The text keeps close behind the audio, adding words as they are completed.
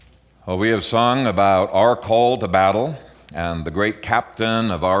Well, we have sung about our call to battle and the great captain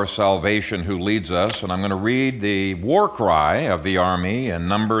of our salvation who leads us. And I'm going to read the war cry of the army in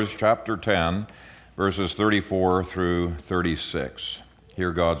Numbers chapter 10, verses 34 through 36.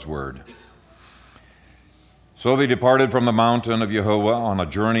 Hear God's word. So they departed from the mountain of Jehovah on a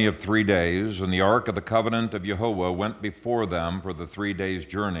journey of 3 days, and the ark of the covenant of Jehovah went before them for the 3 days'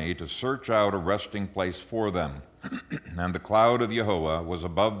 journey to search out a resting place for them. And the cloud of Jehovah was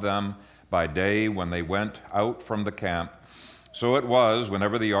above them by day when they went out from the camp. So it was,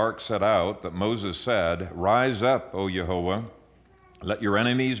 whenever the ark set out, that Moses said, "Rise up, O Jehovah, let your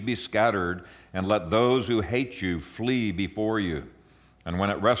enemies be scattered, and let those who hate you flee before you." And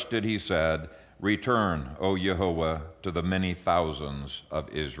when it rested, he said, "Return, O Jehovah, to the many thousands of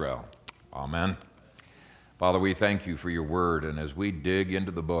Israel." Amen. Father, we thank you for your word, and as we dig into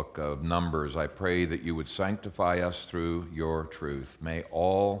the book of Numbers, I pray that you would sanctify us through your truth. May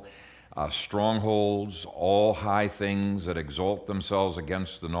all strongholds, all high things that exalt themselves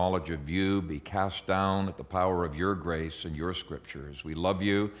against the knowledge of you be cast down at the power of your grace and your scriptures. We love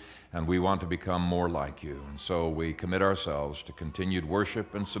you, and we want to become more like you. And so we commit ourselves to continued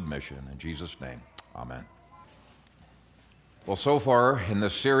worship and submission. In Jesus' name, amen. Well, so far in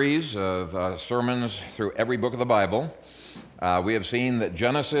this series of sermons through every book of the Bible, we have seen that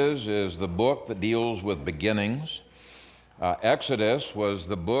Genesis is the book that deals with beginnings. Exodus was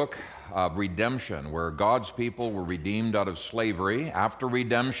the book of redemption, where God's people were redeemed out of slavery. After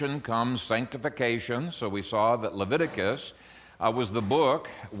redemption comes sanctification. So we saw that Leviticus was the book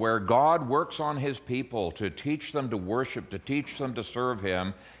where God works on his people to teach them to worship, to teach them to serve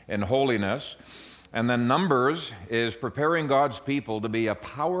him in holiness. And then Numbers is preparing God's people to be a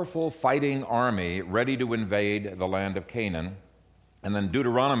powerful fighting army ready to invade the land of Canaan. And then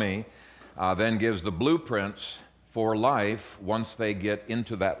Deuteronomy then gives the blueprints for life once they get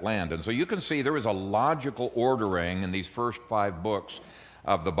into that land. And so you can see there is a logical ordering in these first 5 books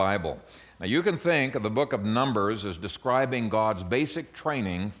of the Bible. Now you can think of the book of Numbers as describing God's basic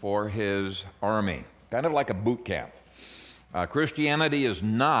training for his army, kind of like a boot camp. Christianity is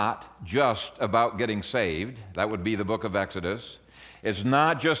not just about getting saved. That would be the book of Exodus. It's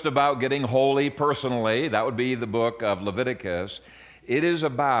not just about getting holy personally. That would be the book of Leviticus. It is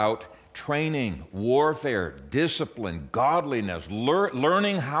about training, warfare, discipline, godliness,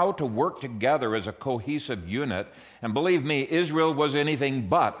 learning how to work together as a cohesive unit. And believe me, Israel was anything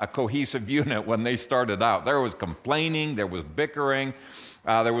but a cohesive unit when they started out. There was complaining, there was bickering,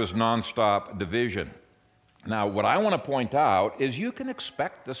 there was nonstop division. Now, what I want to point out is you can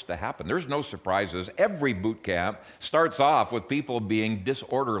expect this to happen. There's no surprises. Every boot camp starts off with people being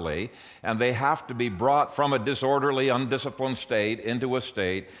disorderly, and they have to be brought from a disorderly, undisciplined state into a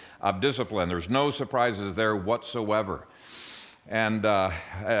state of discipline. There's no surprises there whatsoever. And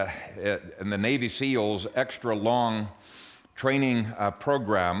in the Navy SEALs extra long training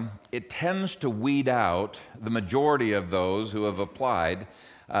program, it tends to weed out the majority of those who have applied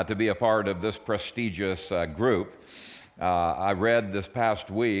to be a part of this prestigious group. I read this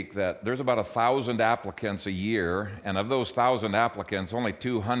past week that there's about 1,000 applicants a year, and of those 1,000 applicants, only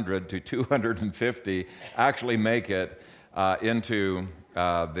 200 to 250 actually make it into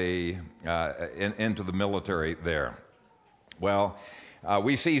the military there. Well,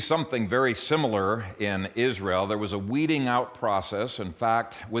 we see something very similar in Israel. There was a weeding out process. In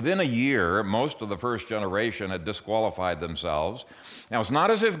fact, within a year, most of the first generation had disqualified themselves. Now, it's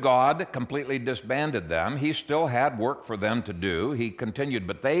not as if God completely disbanded them. He still had work for them to do. He continued,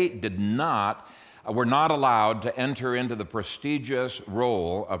 but they were not allowed to enter into the prestigious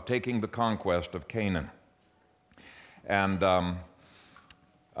role of taking the conquest of Canaan. And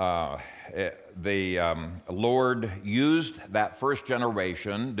the Lord used that first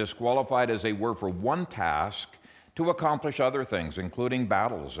generation, disqualified as they were for one task, to accomplish other things, including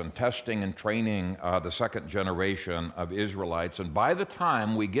battles and testing and training the second generation of Israelites. And by the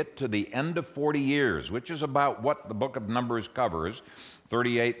time we get to the end of 40 years, which is about what the book of Numbers covers,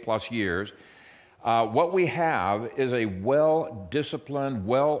 38 plus years, what we have is a well-disciplined,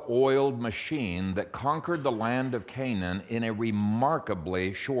 well-oiled machine that conquered the land of Canaan in a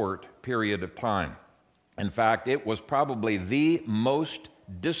remarkably short period of time. In fact, it was probably the most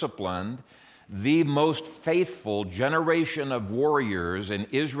disciplined, the most faithful generation of warriors in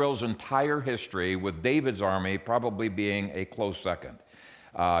Israel's entire history, with David's army probably being a close second.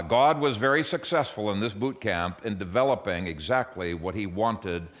 God was very successful in this boot camp in developing exactly what he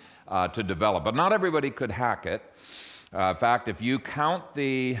wanted to develop. But not everybody could hack it. In fact, if you count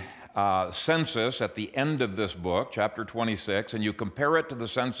the census at the end of this book, chapter 26, and you compare it to the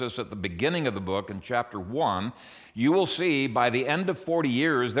census at the beginning of the book in chapter 1, you will see by the end of 40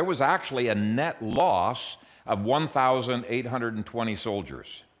 years, there was actually a net loss of 1,820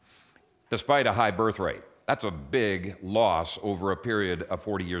 soldiers, despite a high birth rate. That's a big loss over a period of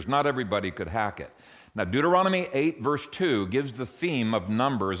 40 years. Not everybody could hack it. Now, Deuteronomy 8, verse 2 gives the theme of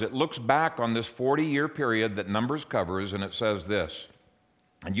Numbers. It looks back on this 40-year period that Numbers covers, and it says this,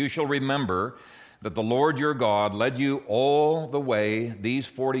 "And you shall remember that the Lord your God led you all the way these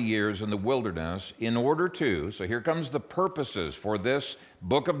 40 years in the wilderness in order to," so here comes the purposes for this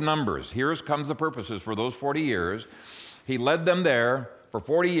book of Numbers. Here comes the purposes for those 40 years. He led them there for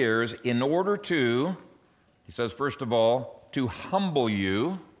 40 years in order to, he says, first of all, to humble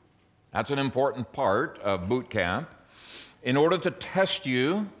you. That's an important part of boot camp. In order to test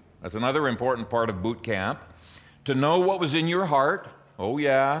you, that's another important part of boot camp. To know what was in your heart. Oh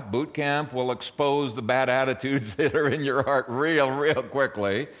yeah, boot camp will expose the bad attitudes that are in your heart real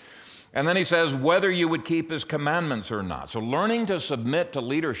quickly. And then he says whether you would keep his commandments or not. So learning to submit to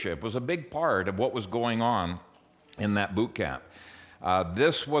leadership was a big part of what was going on in that boot camp.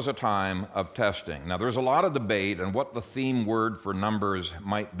 This was a time of testing. Now, there's a lot of debate on what the theme word for Numbers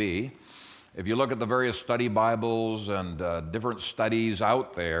might be. If you look at the various study Bibles and different studies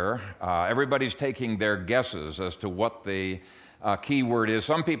out there, everybody's taking their guesses as to what the key word is.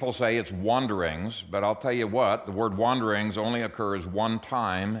 Some people say it's wanderings, but I'll tell you what, the word wanderings only occurs one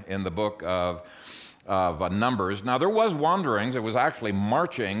time in the book of Numbers. Now, there was wanderings, it was actually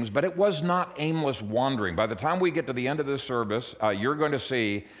marchings, but it was not aimless wandering. By the time we get to the end of this service, you're going to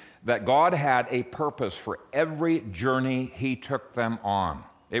see that God had a purpose for every journey he took them on.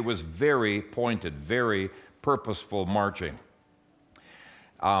 It was very pointed, very purposeful marching.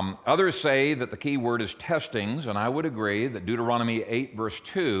 Others say that the key word is testings, and I would agree that Deuteronomy 8, verse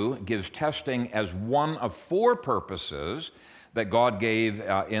 2 gives testing as one of four purposes that God gave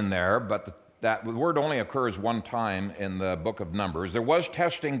in there, but that word only occurs one time in the book of Numbers. There was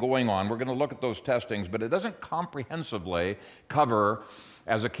testing going on. We're going to look at those testings, but it doesn't comprehensively cover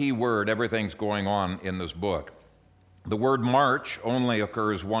as a key word everything's going on in this book. The word march only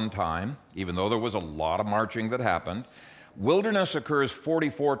occurs one time, even though there was a lot of marching that happened. Wilderness occurs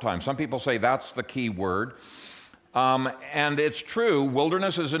 44 times. Some people say that's the key word. And it's true,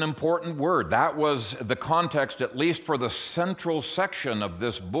 wilderness is an important word. That was the context, at least for the central section of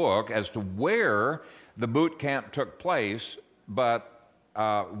this book, as to where the boot camp took place, but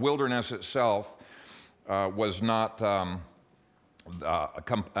wilderness itself does not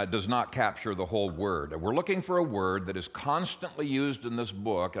capture the whole word. We're looking for a word that is constantly used in this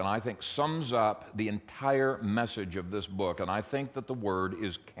book, and I think sums up the entire message of this book, and I think that the word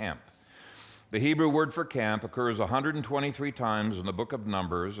is camp. The Hebrew word for camp occurs 123 times in the book of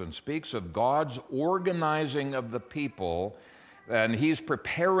Numbers and speaks of God's organizing of the people, and he's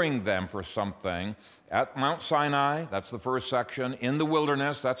preparing them for something. At Mount Sinai, that's the first section. In the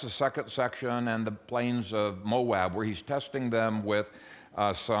wilderness, that's the second section, and the plains of Moab, where he's testing them with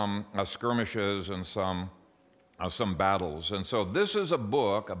some skirmishes and some battles. And so this is a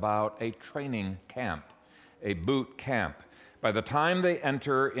book about a training camp, a boot camp. By the time they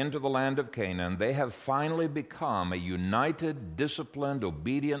enter into the land of Canaan, they have finally become a united, disciplined,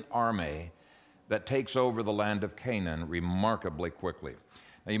 obedient army that takes over the land of Canaan remarkably quickly.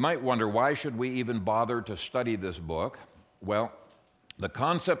 Now, you might wonder, why should we even bother to study this book? Well, the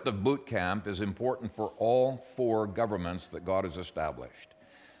concept of boot camp is important for all four governments that God has established: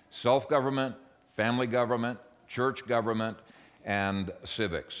 self-government, family government, church government, and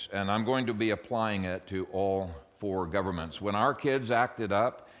civics. And I'm going to be applying it to all four governments. When our kids acted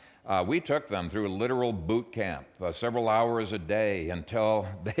up, we took them through a literal boot camp, several hours a day until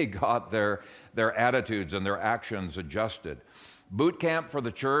they got their attitudes and their actions adjusted. Boot camp for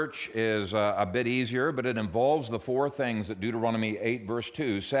the church is a bit easier, but it involves the four things that Deuteronomy 8, verse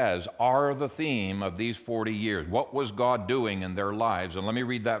 2 says are the theme of these 40 years. What was God doing in their lives? And let me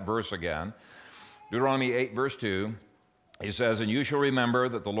read that verse again. Deuteronomy 8, verse 2. He says, "And you shall remember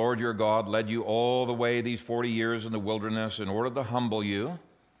that the Lord your God led you all the way these 40 years in the wilderness in order to humble you."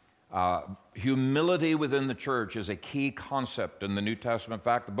 Humility within the church is a key concept in the New Testament. In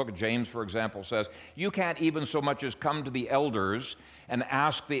fact, the book of James, for example, says you can't even so much as come to the elders and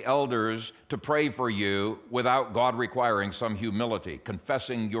ask the elders to pray for you without God requiring some humility,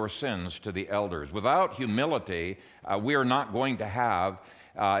 confessing your sins to the elders. Without humility, we are not going to have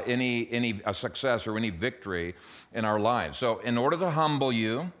any success or any victory in our lives. So in order to humble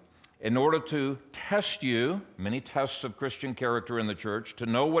you, in order to test you, many tests of Christian character in the church, to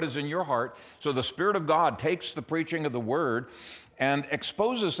know what is in your heart. So the Spirit of God takes the preaching of the Word and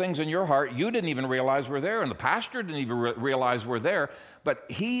exposes things in your heart you didn't even realize were there, and the pastor didn't even realize were there, but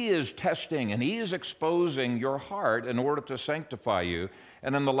he is testing and he is exposing your heart in order to sanctify you.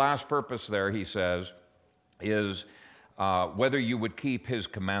 And then the last purpose there, he says, is whether you would keep his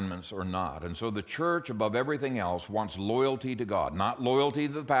commandments or not. And so the church, above everything else, wants loyalty to God. Not loyalty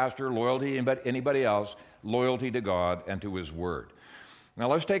to the pastor, loyalty to anybody else, loyalty to God and to his word. Now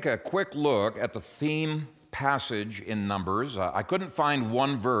let's take a quick look at the theme passage in Numbers. I couldn't find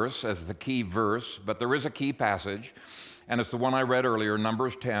one verse as the key verse, but there is a key passage, and it's the one I read earlier,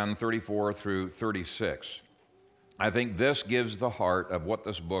 Numbers 10, 34 through 36. I think this gives the heart of what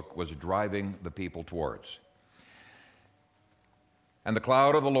this book was driving the people towards. And the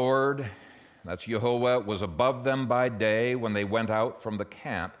cloud of the Lord, that's Yehovah, was above them by day when they went out from the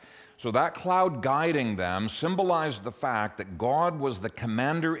camp. So that cloud guiding them symbolized the fact that God was the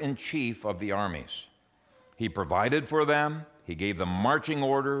commander-in-chief of the armies. He provided for them. He gave them marching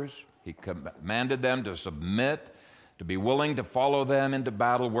orders. He commanded them to submit, to be willing to follow them into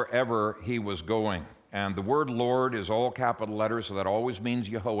battle wherever he was going. And the word Lord is all capital letters, so that always means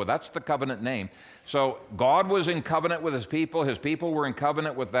Yehovah. That's the covenant name. So God was in covenant with his people were in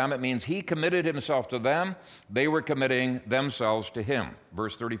covenant with them. It means he committed himself to them. They were committing themselves to him.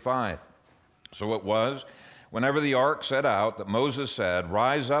 Verse 35. So it was, whenever the ark set out, that Moses said,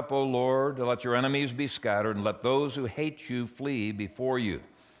 "Rise up, O Lord, let your enemies be scattered, and let those who hate you flee before you."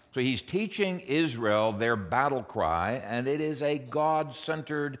 So he's teaching Israel their battle cry, and it is a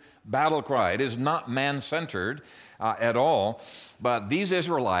God-centered battle cry. It is not man-centered at all, but these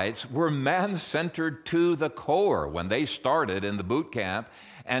Israelites were man-centered to the core when they started in the boot camp,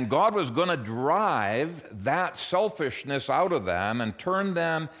 and God was going to drive that selfishness out of them and turn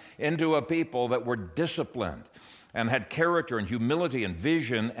them into a people that were disciplined and had character and humility and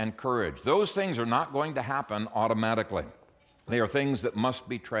vision and courage. Those things are not going to happen automatically. They are things that must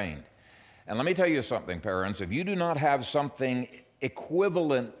be trained. And let me tell you something, parents. If you do not have something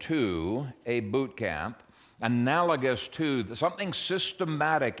equivalent to a boot camp, analogous to something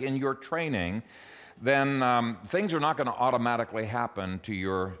systematic in your training, then things are not going to automatically happen to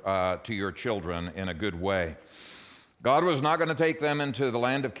your children in a good way. God was not going to take them into the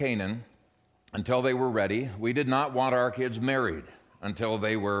land of Canaan until they were ready. We did not want our kids married until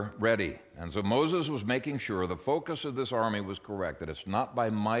they were ready. And so Moses was making sure the focus of this army was correct, that it's not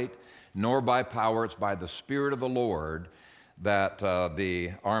by might nor by power, it's by the Spirit of the Lord that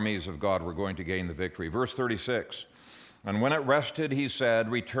the armies of God were going to gain the victory. Verse 36, and when it rested, he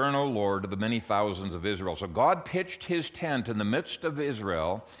said, "Return, O Lord, to the many thousands of Israel." So God pitched his tent in the midst of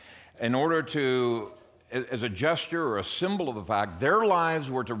Israel in order to, as a gesture or a symbol of the fact, their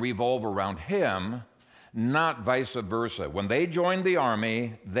lives were to revolve around him, not vice versa. When they joined the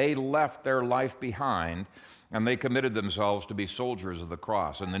army, they left their life behind and they committed themselves to be soldiers of the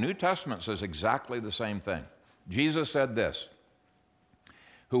cross. And the New Testament says exactly the same thing. Jesus said this,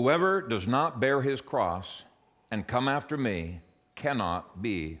 "Whoever does not bear his cross and come after me cannot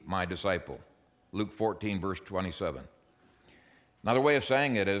be my disciple." Luke 14, verse 27. Another way of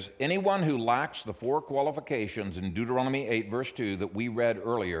saying it is, anyone who lacks the four qualifications in Deuteronomy 8, verse 2 that we read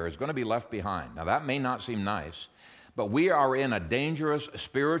earlier is going to be left behind. Now, that may not seem nice, but we are in a dangerous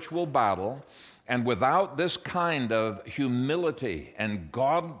spiritual battle, and without this kind of humility and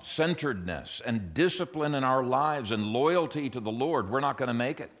God-centeredness and discipline in our lives and loyalty to the Lord, we're not going to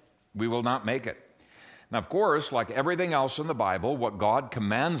make it. We will not make it. Now, of course, like everything else in the Bible, what God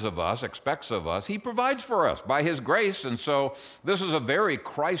commands of us, expects of us, he provides for us by his grace. And so this is a very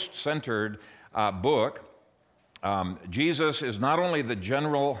Christ-centered book. Jesus is not only the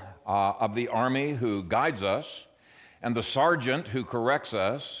general of the army who guides us, and the sergeant who corrects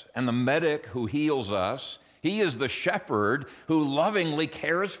us, and the medic who heals us. He is the shepherd who lovingly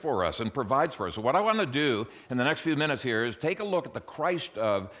cares for us and provides for us. So what I want to do in the next few minutes here is take a look at the Christ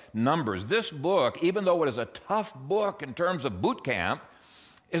of Numbers. This book, even though it is a tough book in terms of boot camp,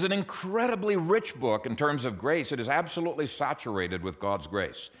 is an incredibly rich book in terms of grace. It is absolutely saturated with God's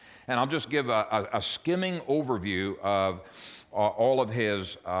grace. And I'll just give a skimming overview of all of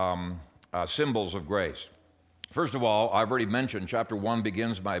his symbols of grace. First of all, I've already mentioned chapter 1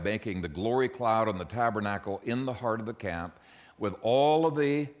 begins by making the glory cloud on the tabernacle in the heart of the camp with all of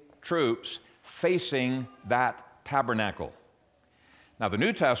the troops facing that tabernacle. Now, the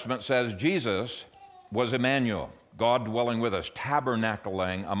New Testament says Jesus was Emmanuel. God dwelling with us,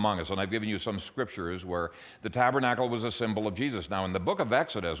 tabernacling among us. And I've given you some scriptures where the tabernacle was a symbol of Jesus. Now, in the book of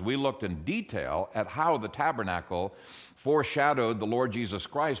Exodus, we looked in detail at how the tabernacle foreshadowed the Lord Jesus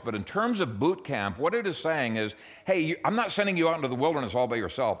Christ. But in terms of boot camp, what it is saying is, hey, I'm not sending you out into the wilderness all by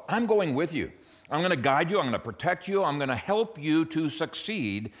yourself. I'm going with you. I'm going to guide you. I'm going to protect you. I'm going to help you to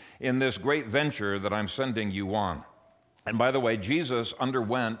succeed in this great venture that I'm sending you on. And by the way, Jesus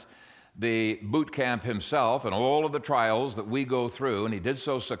underwent the boot camp himself and all of the trials that we go through, and he did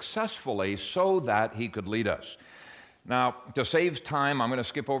so successfully so that he could lead us. Now, to save time, I'm going to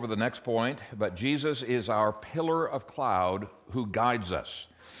skip over the next point, but Jesus is our pillar of cloud who guides us.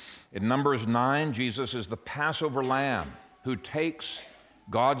 In Numbers 9, Jesus is the Passover lamb who takes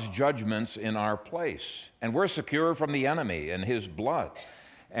God's judgments in our place. And we're secure from the enemy in his blood.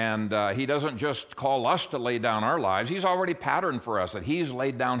 And he doesn't just call us to lay down our lives. He's already patterned for us that he's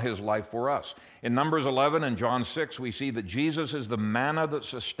laid down his life for us. In Numbers 11 and John 6, we see that Jesus is the manna that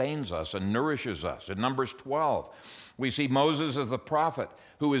sustains us and nourishes us. In Numbers 12, we see Moses as the prophet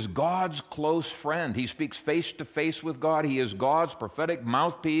who is God's close friend. He speaks face to face with God. He is God's prophetic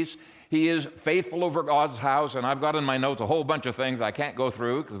mouthpiece. He is faithful over God's house. And I've got in my notes a whole bunch of things I can't go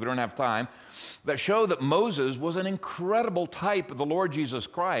through because we don't have time, that show that Moses was an incredible type of the Lord Jesus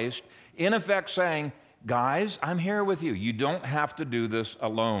Christ, in effect saying, guys, I'm here with you. You don't have to do this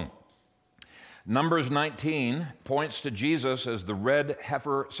alone. Numbers 19 points to Jesus as the red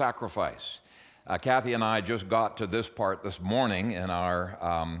heifer sacrifice. Kathy and I just got to this part this morning in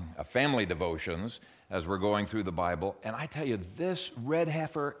our family devotions as we're going through the Bible. And I tell you, this red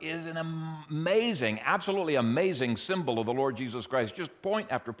heifer is an amazing, absolutely amazing symbol of the Lord Jesus Christ. Just point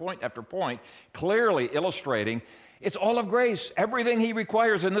after point after point, clearly illustrating it's all of grace. Everything he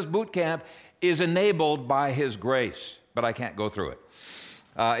requires in this boot camp is enabled by his grace. But I can't go through it.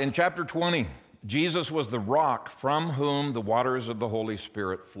 In chapter 20, Jesus was the rock from whom the waters of the Holy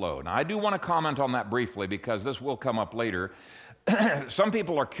Spirit flow. Now, I do want to comment on that briefly because this will come up later. Some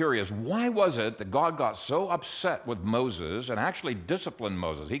people are curious, why was it that God got so upset with Moses and actually disciplined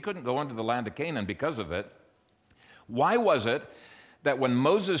Moses? He couldn't go into the land of Canaan because of it. Why was it that when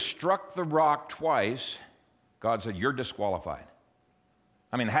Moses struck the rock twice, God said, you're disqualified?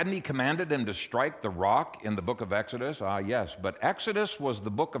 I mean, hadn't he commanded him to strike the rock in the book of Exodus? Yes, but Exodus was the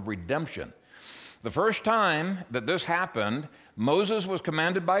book of redemption. The first time that this happened, Moses was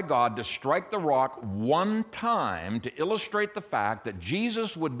commanded by God to strike the rock one time to illustrate the fact that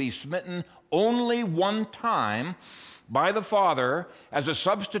Jesus would be smitten only one time by the Father as a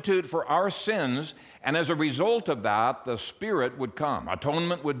substitute for our sins, and as a result of that, the Spirit would come.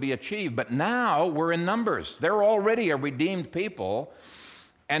 Atonement would be achieved, but now we're in Numbers. They're already a redeemed people,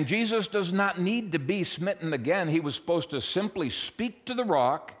 and Jesus does not need to be smitten again. He was supposed to simply speak to the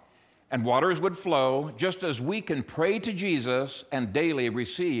rock, and waters would flow, just as we can pray to Jesus and daily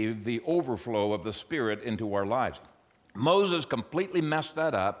receive the overflow of the Spirit into our lives. Moses completely messed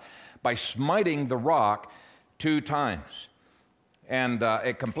that up by smiting the rock 2 times, and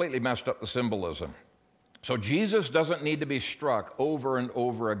it completely messed up the symbolism. So Jesus doesn't need to be struck over and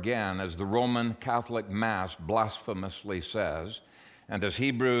over again, as the Roman Catholic Mass blasphemously says, and as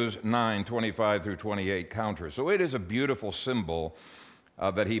Hebrews 9:25 through 28 counters. So it is a beautiful symbol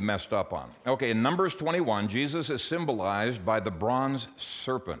that he messed up on. Okay, in Numbers 21, Jesus is symbolized by the bronze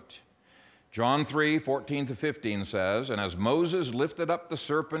serpent. John 3:14-15 says, and as Moses lifted up the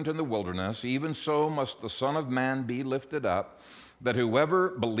serpent in the wilderness, even so must the Son of Man be lifted up, that whoever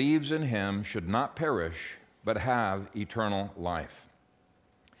believes in him should not perish, but have eternal life.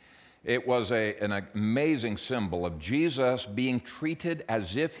 It was an amazing symbol of Jesus being treated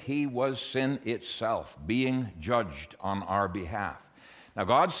as if he was sin itself, being judged on our behalf. Now,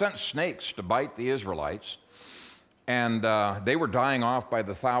 God sent snakes to bite the Israelites, and they were dying off by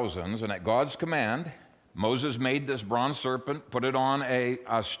the thousands, and at God's command, Moses made this bronze serpent, put it on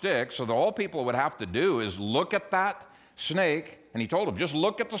a stick, so that all people would have to do is look at that snake, and he told them, just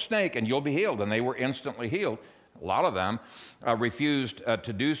look at the snake and you'll be healed, and they were instantly healed. A lot of them refused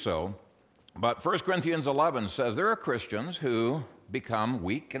to do so, but 1 Corinthians 11 says there are Christians who become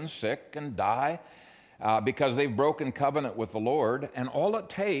weak and sick and die because they've broken covenant with the Lord, and all it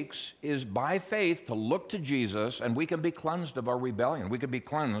takes is by faith to look to Jesus, and we can be cleansed of our rebellion. We can be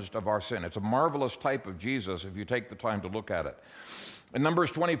cleansed of our sin. It's a marvelous type of Jesus if you take the time to look at it. In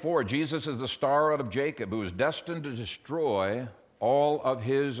Numbers 24, Jesus is the star out of Jacob who is destined to destroy all of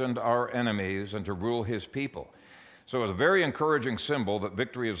his and our enemies and to rule his people. So it's a very encouraging symbol that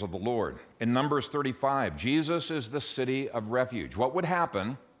victory is of the Lord. In Numbers 35, Jesus is the city of refuge. What would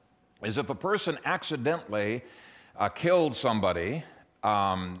happen is if a person accidentally killed somebody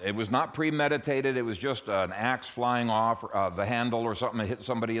It was not premeditated. It was just an axe flying off the handle or something that hit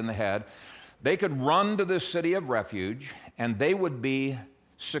somebody in the head. They could run to this city of refuge, and they would be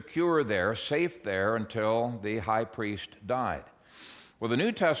secure there, safe there, until the high priest died. Well, the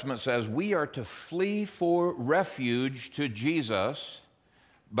New Testament says we are to flee for refuge to Jesus,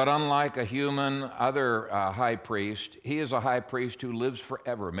 but unlike a human other high priest, he is a high priest who lives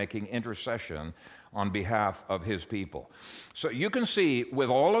forever, making intercession on behalf of his people. So you can see with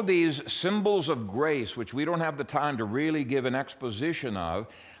all of these symbols of grace, which we don't have the time to really give an exposition of,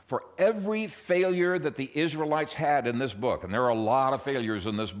 for every failure that the Israelites had in this book, and there are a lot of failures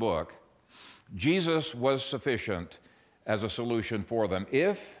in this book, Jesus was sufficient as a solution for them,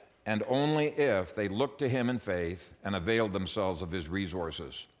 if and only if they looked to him in faith and availed themselves of his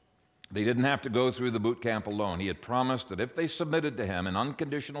resources. They didn't have to go through the boot camp alone. He had promised that if they submitted to him in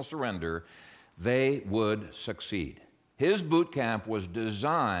unconditional surrender, they would succeed. His boot camp was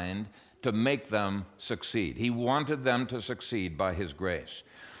designed to make them succeed. He wanted them to succeed by his grace.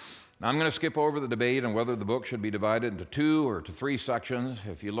 Now, I'm going to skip over the debate on whether the book should be divided into 2 or to 3 sections.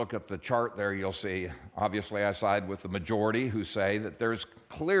 If you look at the chart there, you'll see, obviously, I side with the majority who say that there's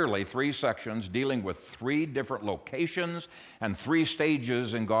clearly 3 sections dealing with 3 different locations and 3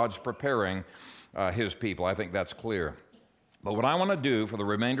 stages in God's preparing his people. I think that's clear. But what I want to do for the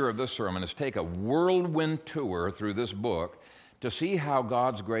remainder of this sermon is take a whirlwind tour through this book to see how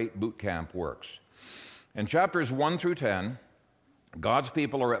God's great boot camp works. In chapters 1 through 10, God's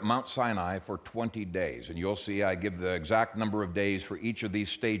people are at Mount Sinai for 20 days, and you'll see I give the exact number of days for each of these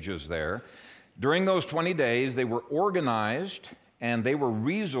stages there. During those 20 days, they were organized and they were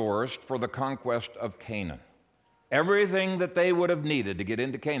resourced for the conquest of Canaan. Everything that they would have needed to get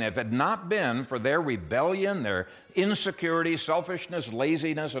into Canaan, if it had not been for their rebellion, their insecurity, selfishness,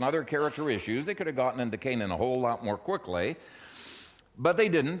 laziness, and other character issues, they could have gotten into Canaan a whole lot more quickly. But they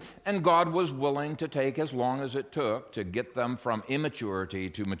didn't, and God was willing to take as long as it took to get them from immaturity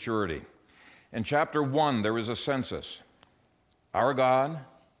to maturity. In chapter 1, there is a census. Our God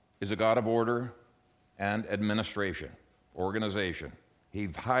is a God of order and administration, organization. He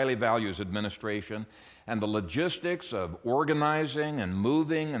highly values administration, and the logistics of organizing and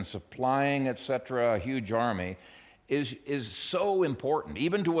moving and supplying, etc., a huge army is so important.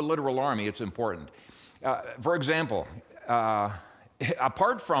 Even to a literal army, it's important. For example,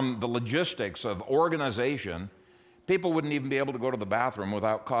 apart from the logistics of organization, people wouldn't even be able to go to the bathroom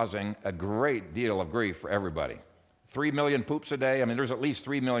without causing a great deal of grief for everybody. 3 million poops a day, I mean, there's at least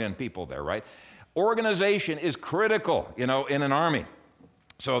 3 million people there, right? Organization is critical, in an army.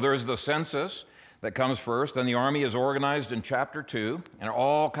 So there's the census that comes first, then the army is organized in chapter 2, and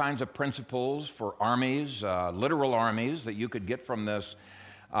all kinds of principles for armies, literal armies, that you could get from this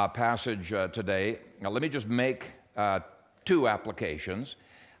passage today. Now, let me just make 2 applications.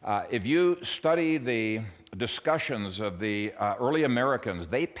 If you study the discussions of the early Americans,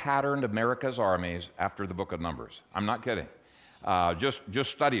 they patterned America's armies after the book of Numbers. I'm not kidding. Just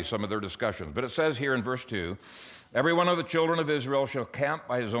study some of their discussions. But it says here in verse 2, every one of the children of Israel shall camp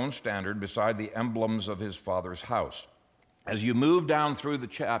by his own standard beside the emblems of his father's house. As you move down through the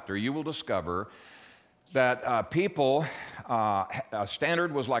chapter, you will discover that people, a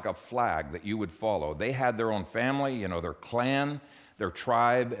standard was like a flag that you would follow. They had their own family, their clan, their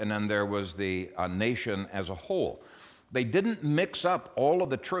tribe, and then there was the nation as a whole. They didn't mix up all of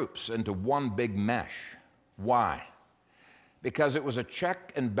the troops into one big mesh. Why? Because it was a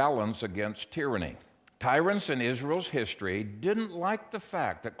check and balance against tyranny. Tyrants in Israel's history didn't like the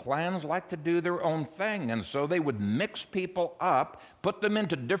fact that clans like to do their own thing, and so they would mix people up, put them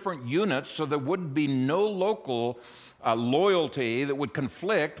into different units so there would be no local loyalty that would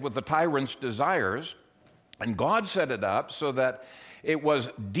conflict with the tyrant's desires. And God set it up so that it was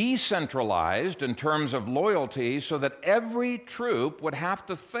decentralized in terms of loyalty, so that every troop would have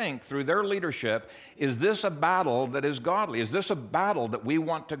to think through their leadership, is this a battle that is godly? Is this a battle that we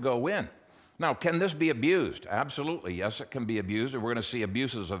want to go in? Now, can this be abused? Absolutely, yes, it can be abused, and we're going to see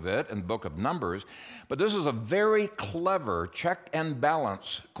abuses of it in the book of Numbers. But this is a very clever check and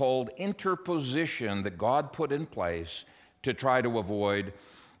balance called interposition that God put in place to try to avoid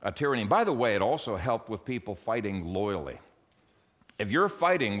tyranny. By the way, it also helped with people fighting loyally. If you're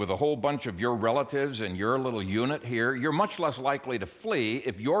fighting with a whole bunch of your relatives in your little unit here, you're much less likely to flee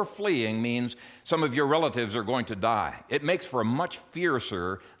if your fleeing means some of your relatives are going to die. It makes for a much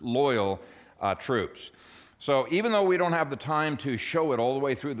fiercer, loyal troops. So even though we don't have the time to show it all the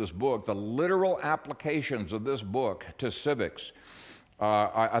way through this book, the literal applications of this book to civics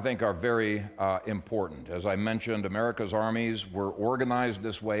I think are very important. As I mentioned, America's armies were organized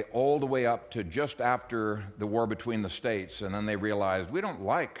this way all the way up to just after the war between the states, and then they realized we don't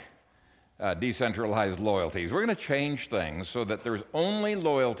like decentralized loyalties. We're going to change things so that there's only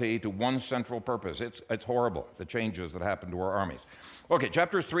loyalty to one central purpose. It's horrible, the changes that happened to our armies. Okay,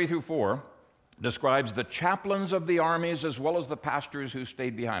 chapters 3 through 4 describes the chaplains of the armies as well as the pastors who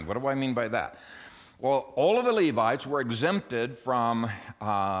stayed behind. What do I mean by that? Well, all of the Levites were exempted from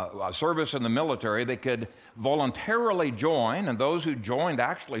service in the military. They could voluntarily join, and those who joined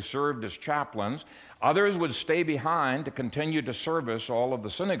actually served as chaplains. Others would stay behind to continue to service all of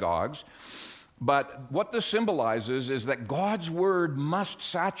the synagogues. But what this symbolizes is that God's word must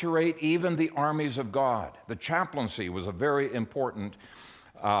saturate even the armies of God. The chaplaincy was a very important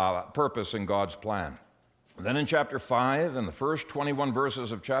purpose in God's plan. Then in chapter 5, in the first 21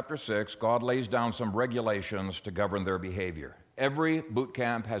 verses of chapter 6, God lays down some regulations to govern their behavior. Every boot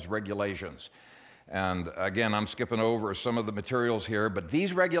camp has regulations. And again, I'm skipping over some of the materials here, but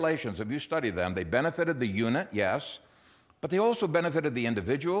these regulations, if you study them, they benefited the unit, yes, but they also benefited the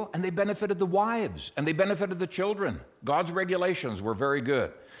individual, and they benefited the wives, and they benefited the children. God's regulations were very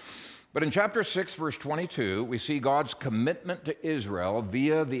good. But in chapter 6, verse 22, we see God's commitment to Israel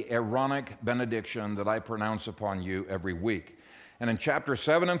via the Aaronic benediction that I pronounce upon you every week. And in chapter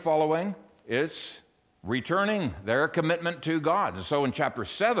 7 and following, it's returning their commitment to God. And so in chapter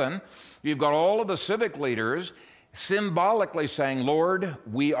 7, you've got all of the civic leaders symbolically saying, Lord,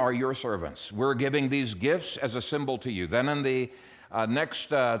 we are your servants. We're giving these gifts as a symbol to you. Then in the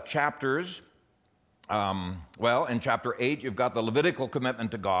next chapters, in chapter 8, you've got the Levitical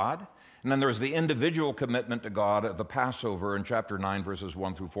commitment to God. And then there's the individual commitment to God at the Passover in chapter 9, verses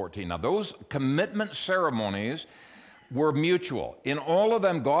 1 through 14. Now, those commitment ceremonies were mutual. In all of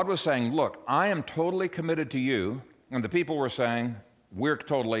them, God was saying, look, I am totally committed to you. And the people were saying, we're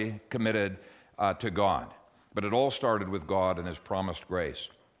totally committed to God. But it all started with God and his promised grace.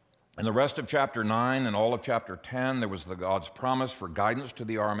 In the rest of chapter 9 and all of chapter 10, there was God's promise for guidance to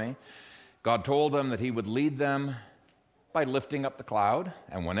the army. God told them that he would lead them by lifting up the cloud,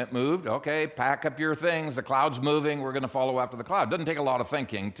 and when it moved, okay, pack up your things, the cloud's moving, we're going to follow after the cloud. It doesn't take a lot of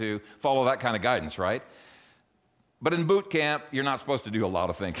thinking to follow that kind of guidance, right? But in boot camp, you're not supposed to do a lot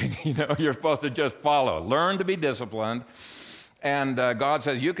of thinking. You're supposed to just follow, learn to be disciplined, and God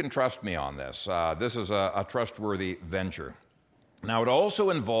says, you can trust me on this. This is a trustworthy venture. Now, it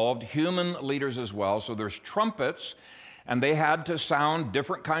also involved human leaders as well, so there's trumpets, and they had to sound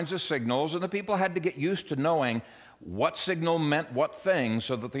different kinds of signals, and the people had to get used to knowing what signal meant what thing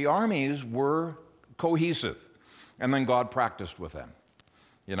so that the armies were cohesive. And then God practiced with them.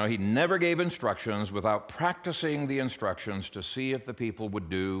 He never gave instructions without practicing the instructions to see if the people would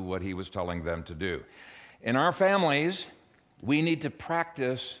do what he was telling them to do. In our families, we need to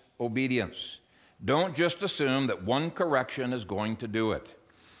practice obedience. Don't just assume that one correction is going to do it.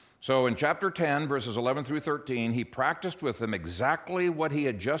 So in chapter 10, verses 11 through 13, he practiced with them exactly what he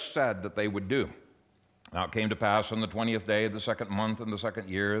had just said that they would do. Now it came to pass on the 20th day of the second month in the second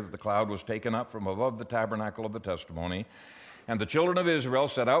year that the cloud was taken up from above the tabernacle of the testimony, and the children of Israel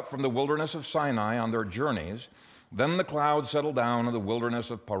set out from the wilderness of Sinai on their journeys. Then the cloud settled down in the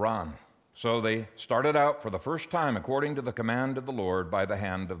wilderness of Paran. So they started out for the first time according to the command of the Lord by the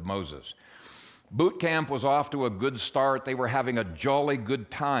hand of Moses. Boot camp was off to a good start. They were having a jolly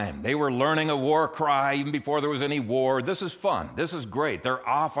good time. They were learning a war cry even before there was any war. This is fun. This is great. They're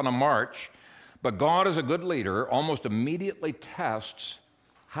off on a march. But God, as a good leader, almost immediately tests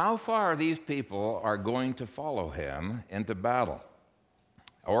how far these people are going to follow him into battle,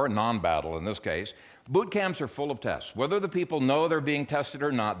 or non-battle in this case. Boot camps are full of tests. Whether the people know they're being tested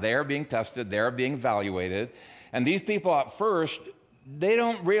or not, they're being tested, they're being evaluated. And these people at first, they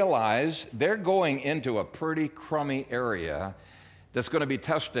don't realize they're going into a pretty crummy area that's going to be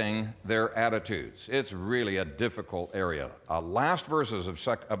testing their attitudes. It's really a difficult area. Last verses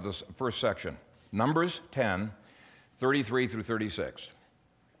of this first section. Numbers 10, 33 through 36.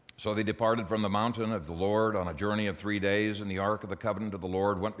 So they departed from the mountain of the Lord on a journey of 3 days, and the ark of the covenant of the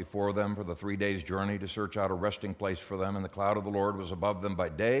Lord went before them for the 3 days' journey to search out a resting place for them, and the cloud of the Lord was above them by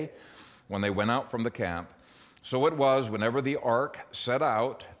day when they went out from the camp. So it was, whenever the ark set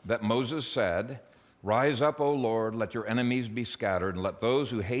out, that Moses said, Rise up, O Lord, let your enemies be scattered, and let those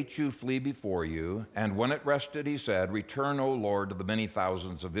who hate you flee before you. And when it rested, he said, Return, O Lord, to the many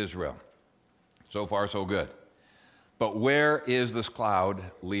thousands of Israel. So far, so good. But where is this cloud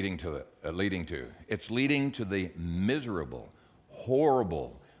leading to? It's leading to the miserable,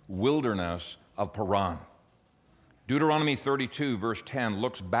 horrible wilderness of Paran. Deuteronomy 32, verse 10,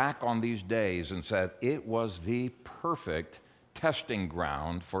 looks back on these days and said, it was the perfect testing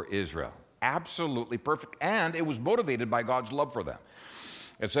ground for Israel. Absolutely perfect. And it was motivated by God's love for them.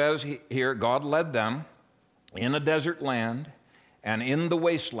 It says here, God led them in a desert land and in the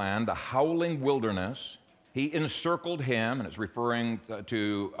wasteland, a howling wilderness. He encircled him, and it's referring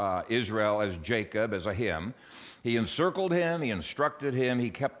to Israel as Jacob, as a him. He encircled him, he instructed him, he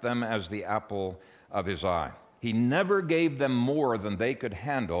kept them as the apple of his eye. He never gave them more than they could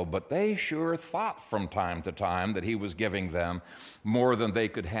handle, but they sure thought from time to time that he was giving them more than they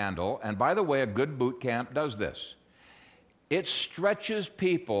could handle. And by the way, a good boot camp does this. It stretches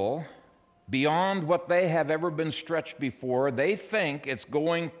people beyond what they have ever been stretched before. They think it's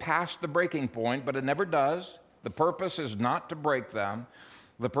going past the breaking point, but it never does. The purpose is not to break them.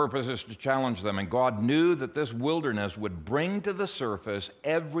 The purpose is to challenge them. And God knew that this wilderness would bring to the surface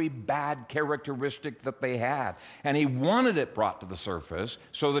every bad characteristic that they had. And he wanted it brought to the surface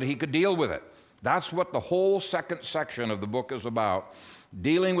so that he could deal with it. That's what the whole second section of the book is about,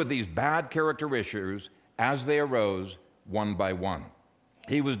 dealing with these bad character issues as they arose one by one.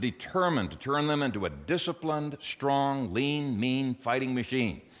 He was determined to turn them into a disciplined, strong, lean, mean fighting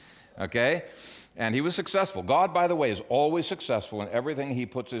machine. Okay? And he was successful. God, by the way, is always successful in everything he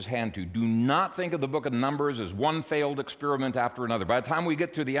puts his hand to. Do not think of the book of Numbers as one failed experiment after another. By the time we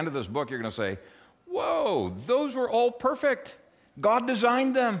get to the end of this book, you're going to say, whoa, those were all perfect. God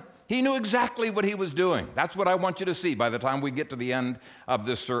designed them. He knew exactly what he was doing. That's what I want you to see by the time we get to the end of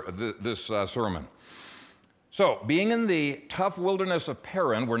this sermon. So, being in the tough wilderness of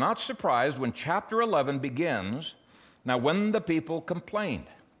Paran, we're not surprised when chapter 11 begins. Now, when the people complained.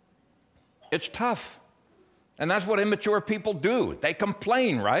 It's tough. And that's what immature people do. They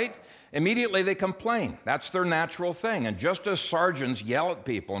complain, right? Immediately they complain. That's their natural thing. And just as sergeants yell at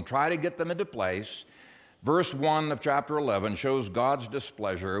people and try to get them into place, verse 1 of chapter 11 shows God's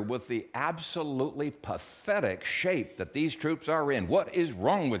displeasure with the absolutely pathetic shape that these troops are in. What is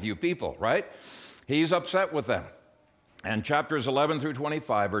wrong with you people, right? He's upset with them. And chapters 11 through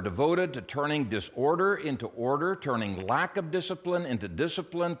 25 are devoted to turning disorder into order, turning lack of discipline into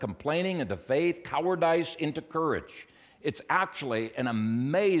discipline, complaining into faith, cowardice into courage. It's actually an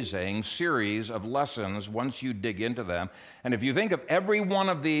amazing series of lessons once you dig into them. And if you think of every one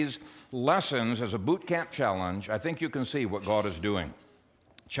of these lessons as a boot camp challenge, I think you can see what God is doing.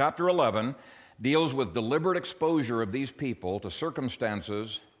 Chapter 11 deals with deliberate exposure of these people to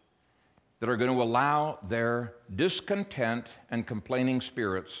circumstances that are going to allow their discontent and complaining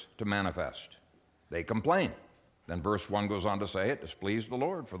spirits to manifest. They complain. Then verse 1 goes on to say, it displeased the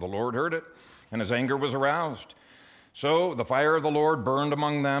Lord, for the Lord heard it, and his anger was aroused. So the fire of the Lord burned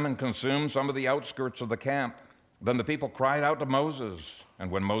among them and consumed some of the outskirts of the camp. Then the people cried out to Moses, and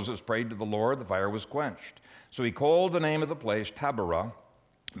when Moses prayed to the Lord, the fire was quenched. So he called the name of the place Taberah,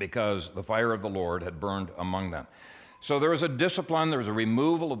 because the fire of the Lord had burned among them. So there is a discipline, there is a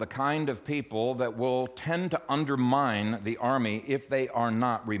removal of the kind of people that will tend to undermine the army if they are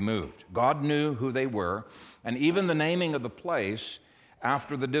not removed. God knew who they were, and even the naming of the place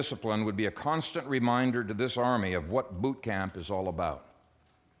after the discipline would be a constant reminder to this army of what boot camp is all about.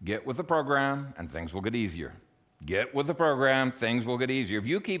 Get with the program, and things will get easier. Get with the program, things will get easier. If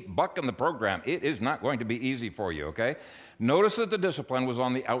you keep bucking the program, it is not going to be easy for you, okay? Notice that the discipline was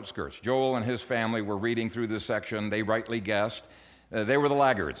on the outskirts. Joel and his family were reading through this section. They rightly guessed. They were the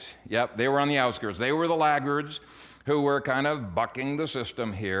laggards. Yep, they were on the outskirts. They were the laggards who were kind of bucking the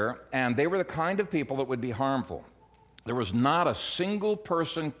system here, and they were the kind of people that would be harmful. There was not a single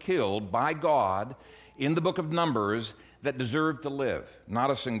person killed by God in the book of Numbers that deserved to live.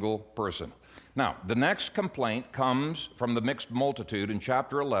 Not a single person. Now, the next complaint comes from the mixed multitude in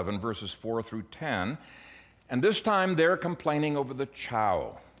chapter 11, verses 4 through 10. And this time they're complaining over the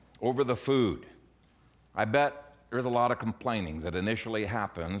chow, over the food. I bet there's a lot of complaining that initially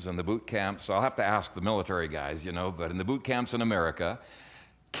happens in the boot camps. I'll have to ask the military guys, but in the boot camps in America,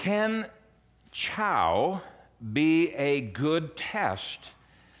 can chow be a good test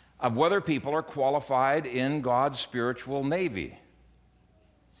of whether people are qualified in God's spiritual Navy?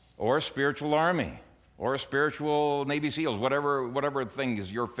 Or a spiritual army, or a spiritual Navy SEALs, whatever thing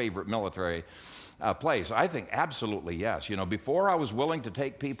is your favorite military place. I think absolutely yes. Before I was willing to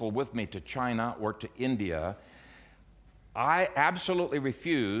take people with me to China or to India, I absolutely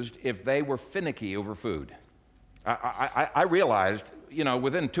refused if they were finicky over food. I realized,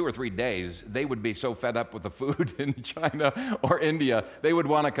 within 2 or 3 days, they would be so fed up with the food in China or India, they would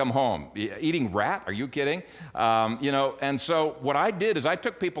want to come home. Eating rat? Are you kidding? And so what I did is I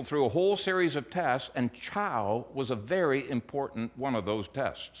took people through a whole series of tests, and chow was a very important one of those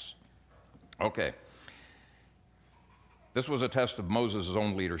tests. Okay. This was a test of Moses'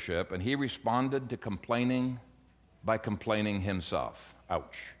 own leadership, and he responded to complaining by complaining himself.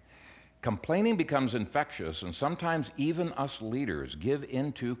 Ouch. Complaining becomes infectious, and sometimes even us leaders give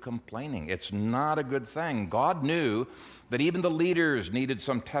into complaining. It's not a good thing. God knew that even the leaders needed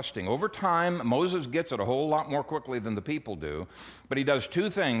some testing. Over time, Moses gets it a whole lot more quickly than the people do, but he does two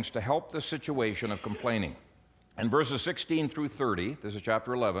things to help the situation of complaining. In verses 16 through 30, this is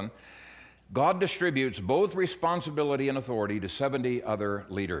chapter 11, God distributes both responsibility and authority to 70 other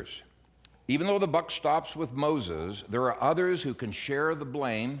leaders. Even though the buck stops with Moses, there are others who can share the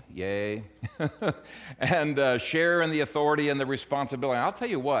blame, yay, and share in the authority and the responsibility. I'll tell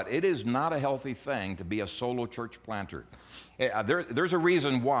you what, it is not a healthy thing to be a solo church planter. There's a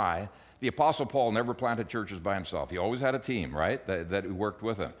reason why the Apostle Paul never planted churches by himself. He always had a team, right, that worked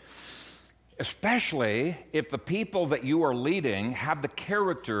with him. Especially if the people that you are leading have the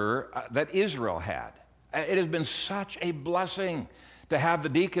character that Israel had. It has been such a blessing to have the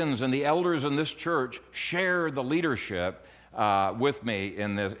deacons and the elders in this church share the leadership with me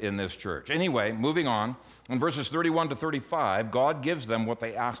in this church. Anyway, moving on, in verses 31 to 35, God gives them what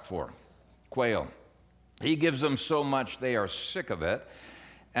they asked for, quail. He gives them so much they are sick of it.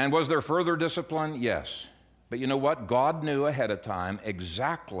 And was there further discipline? Yes. But you know what? God knew ahead of time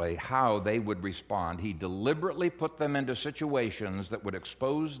exactly how they would respond. He deliberately put them into situations that would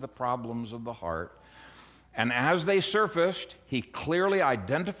expose the problems of the heart. And as they surfaced, he clearly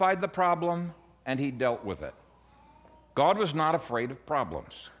identified the problem and he dealt with it. God was not afraid of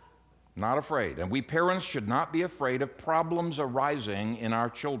problems. Not afraid. And we parents should not be afraid of problems arising in our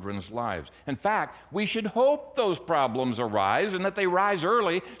children's lives. In fact, we should hope those problems arise and that they rise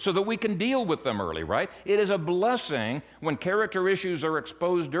early so that we can deal with them early, right? It is a blessing when character issues are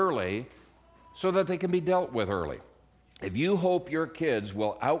exposed early so that they can be dealt with early. If you hope your kids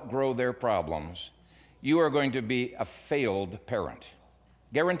will outgrow their problems, you are going to be a failed parent.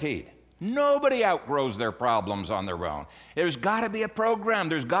 Guaranteed. Nobody outgrows their problems on their own. There's got to be a program.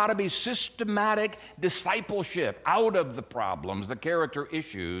 There's got to be systematic discipleship out of the problems, the character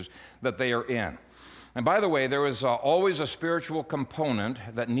issues that they are in. And by the way, there was always a spiritual component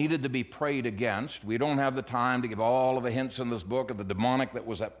that needed to be prayed against. We don't have the time to give all of the hints in this book of the demonic that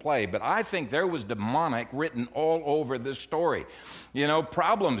was at play, but I think there was demonic written all over this story. You know,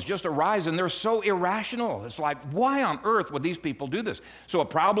 problems just arise and they're so irrational. It's like, why on earth would these people do this? So a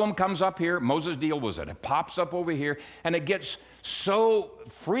problem comes up here, Moses deals with it. It pops up over here, and it gets so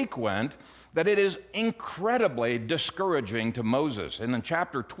frequent that it is incredibly discouraging to Moses. And in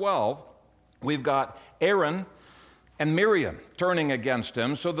chapter 12, we've got Aaron and Miriam turning against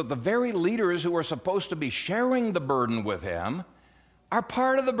him so that the very leaders who are supposed to be sharing the burden with him are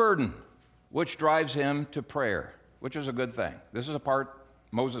part of the burden, which drives him to prayer, which is a good thing. This is a part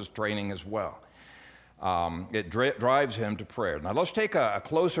Moses' training as well. It drives him to prayer. Now let's take a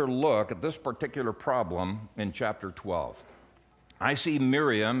closer look at this particular problem in chapter 12. I see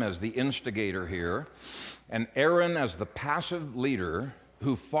Miriam as the instigator here and Aaron as the passive leader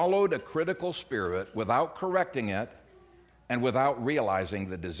who followed a critical spirit without correcting it and without realizing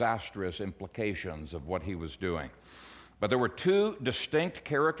the disastrous implications of what he was doing. But there were two distinct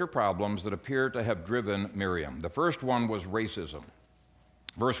character problems that appear to have driven Miriam. The first one was racism.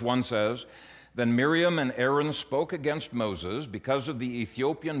 Verse 1 says, "Then Miriam and Aaron spoke against Moses because of the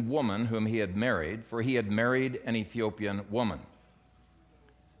Ethiopian woman whom he had married, for he had married an Ethiopian woman."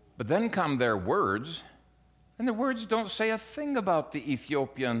 But then come their words, and the words don't say a thing about the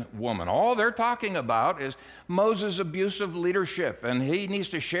Ethiopian woman. All they're talking about is Moses' abusive leadership, and he needs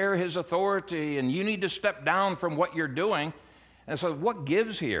to share his authority, and you need to step down from what you're doing. And so what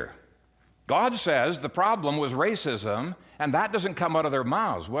gives here? God says the problem was racism, and that doesn't come out of their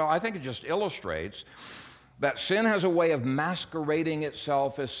mouths. Well, I think it just illustrates that sin has a way of masquerading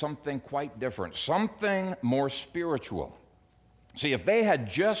itself as something quite different, something more spiritual. See, if they had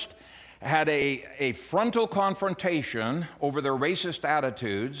just had a frontal confrontation over their racist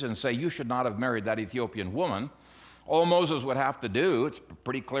attitudes and say, you should not have married that Ethiopian woman, all Moses would have to do, it's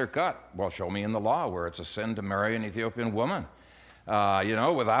pretty clear cut, well, show me in the law where it's a sin to marry an Ethiopian woman.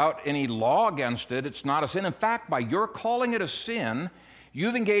 Without any law against it, it's not a sin. In fact, by your calling it a sin,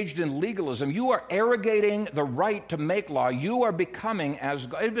 you've engaged in legalism. You are arrogating the right to make law. You are becoming as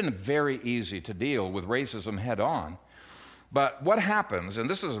God. It's been very easy to deal with racism head on. But what happens, and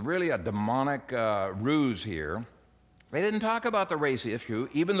this is really a demonic ruse here, they didn't talk about the race issue,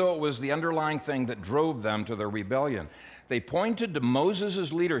 even though it was the underlying thing that drove them to their rebellion. They pointed to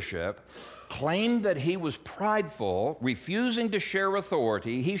Moses' leadership, claimed that he was prideful, refusing to share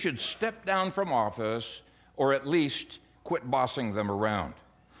authority. He should step down from office or at least quit bossing them around.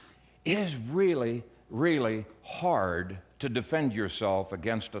 It is really, really hard to defend yourself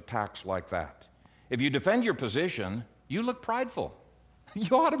against attacks like that. If you defend your position, you look prideful.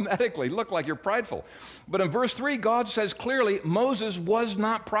 You automatically look like you're prideful. But in verse 3, God says clearly Moses was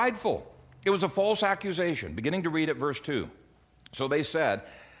not prideful. It was a false accusation. Beginning to read at verse 2. So they said,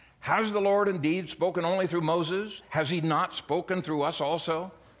 has the Lord indeed spoken only through Moses? Has he not spoken through us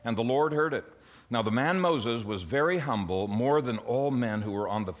also? And the Lord heard it. Now the man Moses was very humble, more than all men who were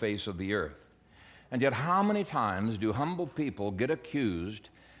on the face of the earth. And yet how many times do humble people get accused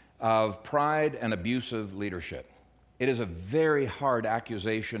of pride and abusive leadership? It is a very hard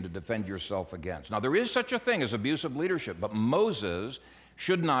accusation to defend yourself against. Now, there is such a thing as abusive leadership, but Moses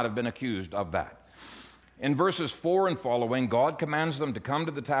should not have been accused of that. In verses 4 and following, God commands them to come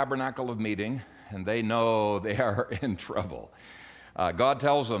to the tabernacle of meeting, and they know they are in trouble. God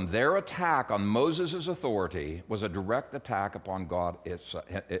tells them their attack on Moses' authority was a direct attack upon God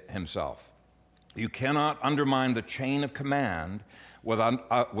himself. You cannot undermine the chain of command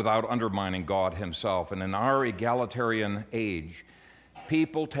without undermining God himself. And in our egalitarian age,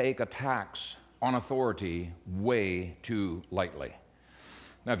 people take attacks on authority way too lightly.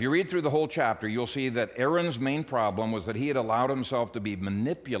 Now, if you read through the whole chapter, you'll see that Aaron's main problem was that he had allowed himself to be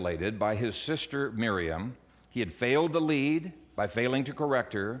manipulated by his sister Miriam. He had failed to lead by failing to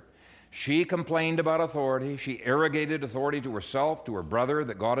correct her. She complained about authority. She arrogated authority to herself, to her brother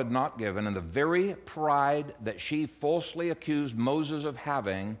that God had not given, and the very pride that she falsely accused Moses of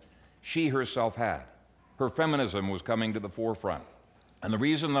having, she herself had. Her feminism was coming to the forefront. And the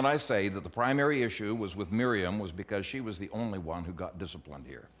reason that I say that the primary issue was with Miriam was because she was the only one who got disciplined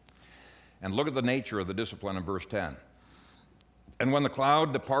here. And look at the nature of the discipline in verse 10. And when the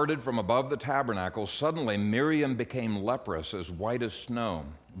cloud departed from above the tabernacle, suddenly Miriam became leprous, as white as snow.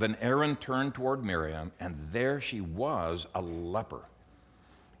 Then Aaron turned toward Miriam, and there she was, a leper.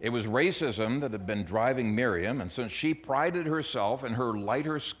 It was racism that had been driving Miriam, and since she prided herself in her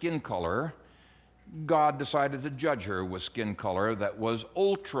lighter skin color, God decided to judge her with skin color that was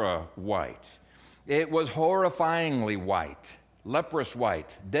ultra white. It was horrifyingly white, leprous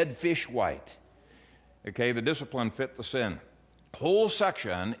white, dead fish white. Okay, the discipline fit the sin. Whole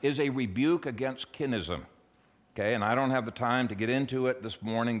section is a rebuke against kinism. Okay, and I don't have the time to get into it this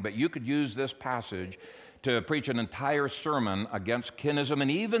morning, but you could use this passage to preach an entire sermon against kinism,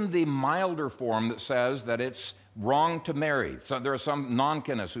 and even the milder form that says that it's wrong to marry. So there are some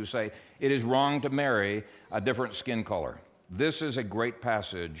non-kinists who say it is wrong to marry a different skin color. This is a great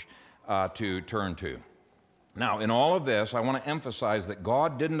passage to turn to. Now, in all of this, I want to emphasize that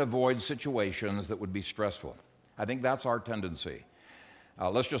God didn't avoid situations that would be stressful. I think that's our tendency.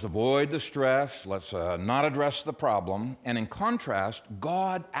 Let's just avoid the stress. Let's not address the problem. And in contrast,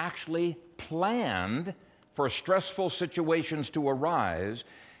 God actually planned for stressful situations to arise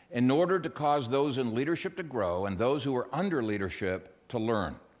in order to cause those in leadership to grow and those who are under leadership to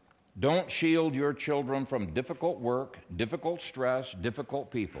learn. Don't shield your children from difficult work, difficult stress, difficult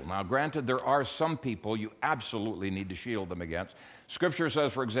people. Now, granted, there are some people you absolutely need to shield them against. Scripture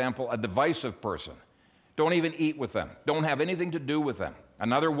says, for example, a divisive person. Don't even eat with them. Don't have anything to do with them.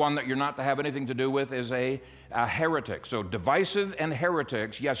 Another one that you're not to have anything to do with is a heretic. So divisive and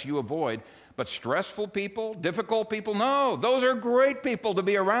heretics, yes, you avoid. But stressful people, difficult people, no. Those are great people to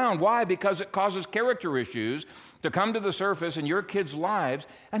be around. Why? Because it causes character issues to come to the surface in your kids' lives,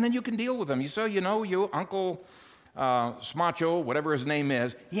 and then you can deal with them. You say, you Uncle Smacho, whatever his name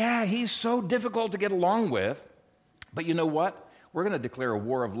is, yeah, he's so difficult to get along with. But you know what? We're going to declare a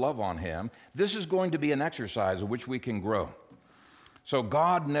war of love on him. This is going to be an exercise in which we can grow. So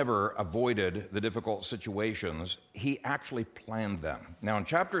God never avoided the difficult situations. He actually planned them. Now in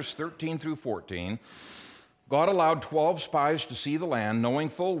chapters 13 through 14, God allowed 12 spies to see the land, knowing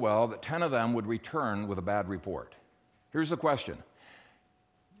full well that 10 of them would return with a bad report. Here's the question.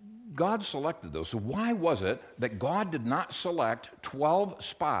 God selected those. So why was it that God did not select 12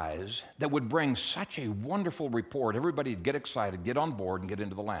 spies that would bring such a wonderful report? Everybody would get excited, get on board, and get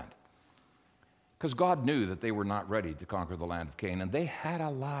into the land. Because God knew that they were not ready to conquer the land of Canaan. They had a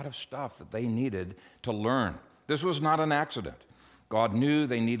lot of stuff that they needed to learn. This was not an accident. God knew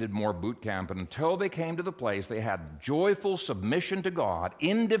they needed more boot camp, and until they came to the place they had joyful submission to God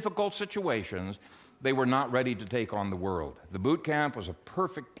in difficult situations, they were not ready to take on the world. The boot camp was a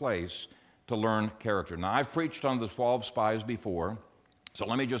perfect place to learn character. Now, I've preached on the 12 spies before, so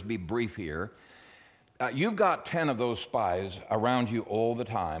let me just be brief here. You've got 10 of those spies around you all the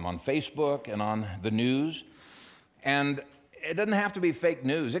time on Facebook and on the news, and it doesn't have to be fake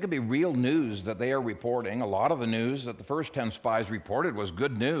news. It could be real news that they are reporting. A lot of the news that the first 10 spies reported was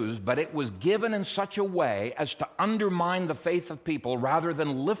good news, but it was given in such a way as to undermine the faith of people rather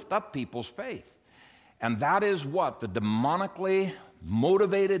than lift up people's faith. And that is what the demonically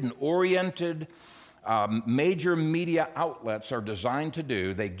motivated and oriented major media outlets are designed to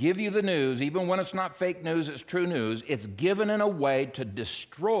do. They give you the news, even when it's not fake news, it's true news. It's given in a way to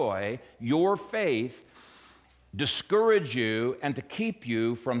destroy your faith, discourage you, and to keep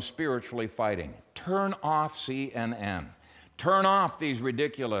you from spiritually fighting. Turn off CNN. Turn off these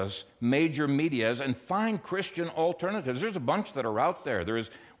ridiculous major medias and find Christian alternatives. There's a bunch that are out there. There's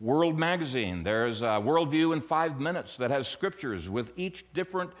World Magazine. There's Worldview in 5 minutes that has scriptures with each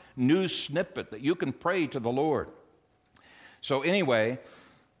different news snippet that you can pray to the Lord. So anyway,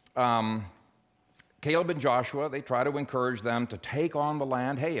 Caleb and Joshua, they try to encourage them to take on the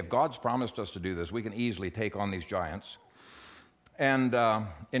land. Hey, if God's promised us to do this, we can easily take on these giants. And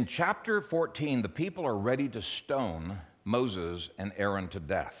in chapter 14, the people are ready to stone Moses and Aaron to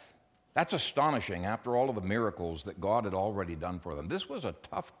death. That's astonishing after all of the miracles that God had already done for them. This was a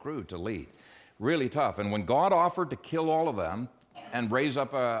tough crew to lead, really tough. And when God offered to kill all of them and raise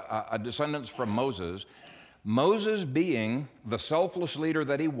up a descendants from Moses, Moses, being the selfless leader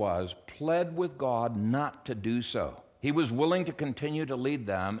that he was, pled with God not to do so. He was willing to continue to lead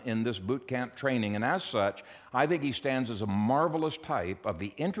them in this boot camp training, and as such, I think he stands as a marvelous type of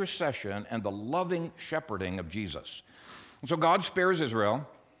the intercession and the loving shepherding of Jesus. And so God spares Israel,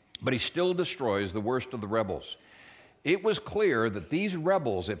 but he still destroys the worst of the rebels. It was clear that these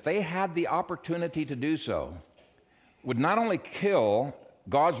rebels, if they had the opportunity to do so, would not only kill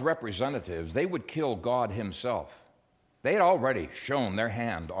God's representatives, they would kill God himself. They had already shown their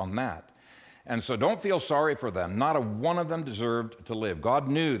hand on that. And so don't feel sorry for them. Not a one of them deserved to live. God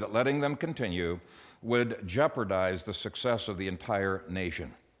knew that letting them continue would jeopardize the success of the entire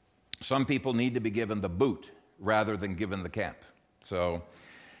nation. Some people need to be given the boot rather than given the camp. So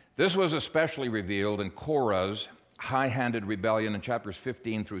this was especially revealed in Korah's high-handed rebellion in chapters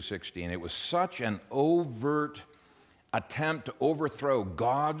 15 through 16. It was such an overt attempt to overthrow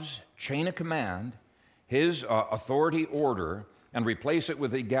God's chain of command, his authority order, and replace it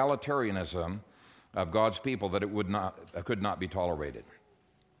with egalitarianism of God's people that it could not be tolerated.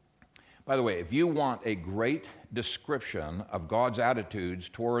 By the way, if you want a great description of God's attitudes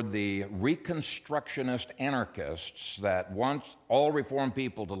toward the Reconstructionist anarchists that want all Reformed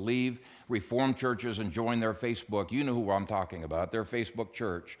people to leave Reformed churches and join their Facebook, you know who I'm talking about, their Facebook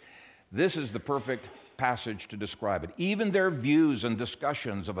church, this is the perfect passage to describe it. Even their views and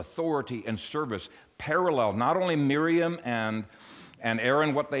discussions of authority and service parallel not only Miriam and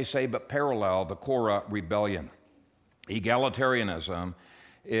Aaron, what they say, but parallel the Korah rebellion. Egalitarianism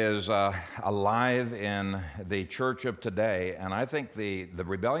is alive in the church of today, and I think the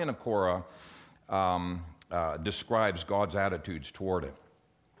rebellion of Korah describes God's attitudes toward it.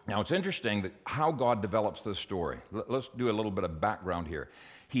 Now, it's interesting that how God develops this story. Let's do a little bit of background here.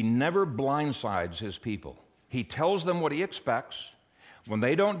 He never blindsides his people. He tells them what he expects. When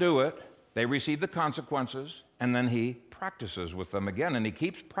they don't do it, they receive the consequences, and then he practices with them again, and he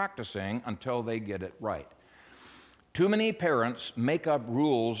keeps practicing until they get it right. Too many parents make up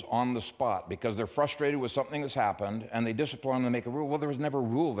rules on the spot because they're frustrated with something that's happened, and they discipline them and make a rule. Well, there was never a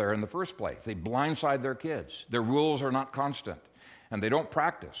rule there in the first place. They blindside their kids. Their rules are not constant, and they don't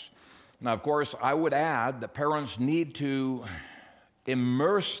practice. Now, of course, I would add that parents need to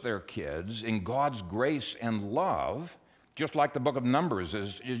immerse their kids in God's grace and love, just like the book of Numbers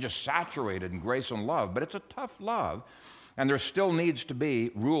is just saturated in grace and love, but it's a tough love, and there still needs to be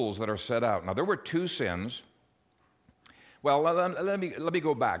rules that are set out. Now, there were two sins. Well, let me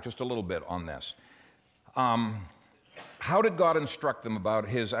go back just a little bit on this. How did God instruct them about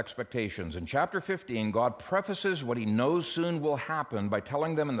his expectations? In chapter 15, God prefaces what he knows soon will happen by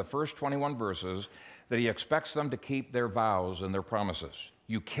telling them in the first 21 verses that he expects them to keep their vows and their promises.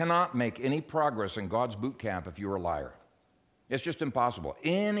 You cannot make any progress in God's boot camp if you're a liar. It's just impossible.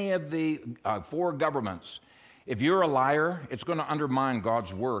 Any of the four governments, if you're a liar, it's going to undermine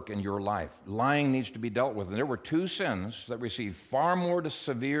God's work in your life. Lying needs to be dealt with. And there were two sins that received far more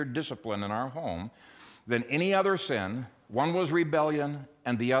severe discipline in our home than any other sin. One was rebellion,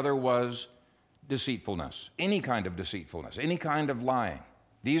 and the other was deceitfulness. Any kind of deceitfulness, any kind of lying.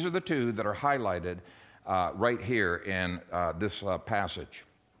 These are the two that are highlighted right here in this passage.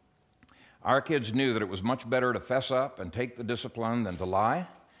 Our kids knew that it was much better to fess up and take the discipline than to lie,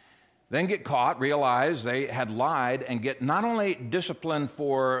 then get caught, realize they had lied, and get not only discipline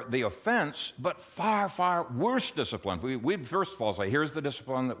for the offense, but far, far worse discipline. We'd first of all say, here's the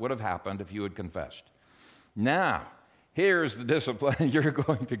discipline that would have happened if you had confessed. Now, here's the discipline you're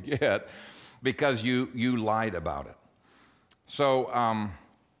going to get because you lied about it. So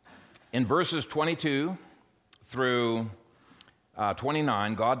in verses 22 through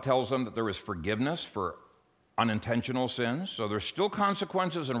 29, God tells them that there is forgiveness for unintentional sins. So there's still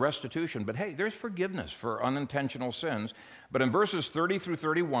consequences and restitution, but hey, there's forgiveness for unintentional sins. But in verses 30 through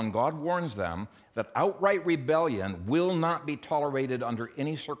 31, God warns them that outright rebellion will not be tolerated under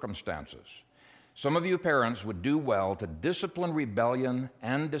any circumstances. Some of you parents would do well to discipline rebellion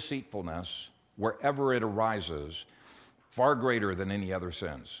and deceitfulness wherever it arises, far greater than any other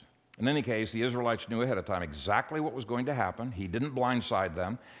sins. In any case, the Israelites knew ahead of time exactly what was going to happen. He didn't blindside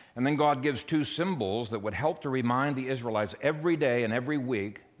them. And then God gives two symbols that would help to remind the Israelites every day and every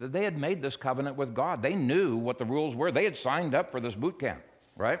week that they had made this covenant with God. They knew what the rules were. They had signed up for this boot camp,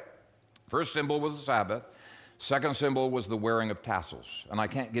 right? First symbol was the Sabbath. Second symbol was the wearing of tassels. And I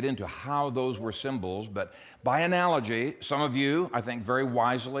can't get into how those were symbols, but by analogy, some of you, I think very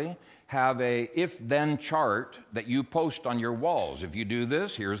wisely, have a if-then chart that you post on your walls. If you do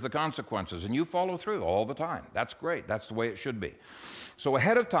this, here's the consequences. And you follow through all the time. That's great. That's the way it should be. So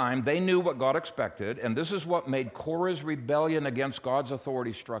ahead of time, they knew what God expected, and this is what made Korah's rebellion against God's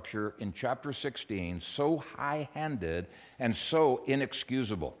authority structure in chapter 16 so high-handed and so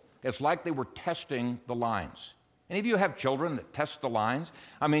inexcusable. It's like they were testing the lines. Any of you have children that test the lines?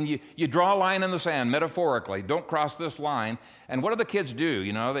 I mean, you draw a line in the sand, metaphorically. Don't cross this line. And what do the kids do?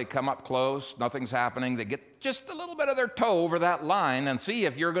 You know, they come up close, nothing's happening. They get just a little bit of their toe over that line and see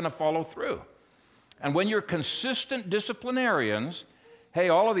if you're going to follow through. And when you're consistent disciplinarians, hey,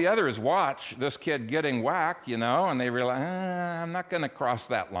 all of the others watch this kid getting whacked, you know, and they realize, I'm not going to cross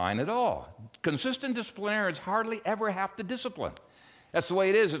that line at all. Consistent disciplinarians hardly ever have to discipline. That's the way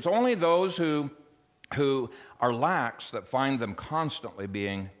it is. It's only those who are lax that find them constantly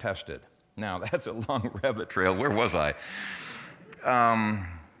being tested. Now, that's a long rabbit trail. Where was I?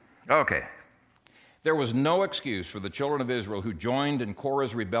 Okay. There was no excuse for the children of Israel who joined in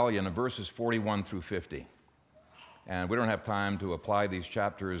Korah's rebellion in verses 41 through 50. And we don't have time to apply these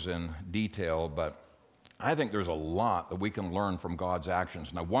chapters in detail, but I think there's a lot that we can learn from God's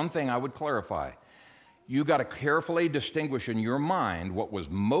actions. Now, one thing I would clarify, you got to carefully distinguish in your mind what was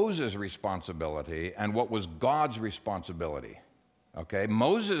Moses' responsibility and what was God's responsibility. Okay?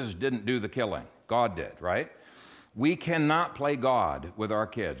 Moses didn't do the killing. God did, right? We cannot play God with our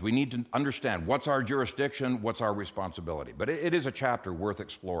kids. We need to understand what's our jurisdiction, what's our responsibility. But it is a chapter worth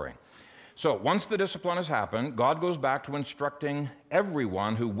exploring. So once the discipline has happened, God goes back to instructing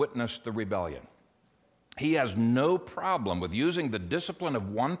everyone who witnessed the rebellion. He has no problem with using the discipline of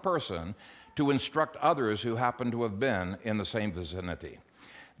one person to instruct others who happen to have been in the same vicinity.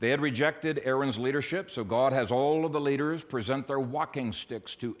 They had rejected Aaron's leadership, so God has all of the leaders present their walking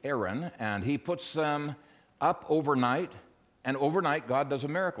sticks to Aaron, and he puts them up overnight, and overnight God does a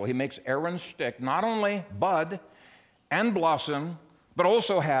miracle. He makes Aaron's stick not only bud and blossom, but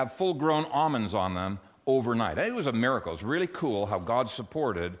also have full-grown almonds on them overnight. It was a miracle. It's really cool how God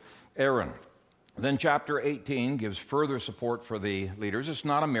supported Aaron. Then chapter 18 gives further support for the leaders. It's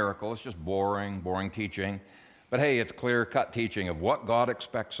not a miracle. It's just boring teaching. But hey, it's clear-cut teaching of what God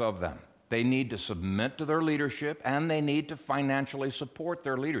expects of them. They need to submit to their leadership, and they need to financially support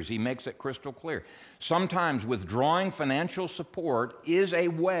their leaders. He makes it crystal clear. Sometimes withdrawing financial support is a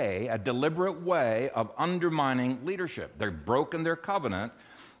way, a deliberate way of undermining leadership. They've broken their covenant,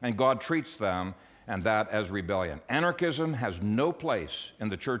 and God treats them and that as rebellion. Anarchism has no place in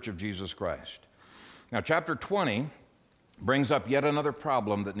the Church of Jesus Christ. Now, chapter 20 brings up yet another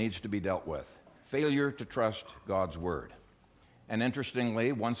problem that needs to be dealt with: failure to trust God's word. And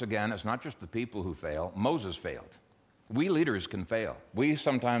interestingly, once again, it's not just the people who fail. Moses failed. We leaders can fail. We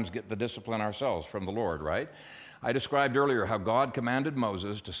sometimes get the discipline ourselves from the Lord, right? I described earlier how God commanded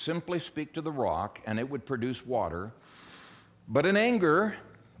Moses to simply speak to the rock and it would produce water. But in anger,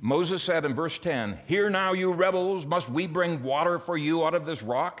 Moses said in verse 10, "Hear now, you rebels, must we bring water for you out of this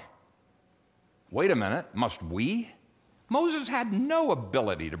rock?" Wait a minute, must we? Moses had no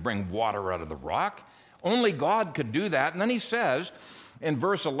ability to bring water out of the rock. Only God could do that. And then he says in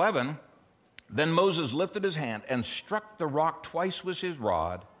verse 11, "Then Moses lifted his hand and struck the rock twice with his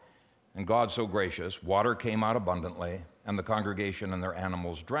rod, and God so gracious, water came out abundantly, and the congregation and their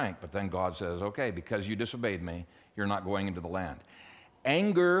animals drank." But then God says, "Okay, because you disobeyed me, you're not going into the land."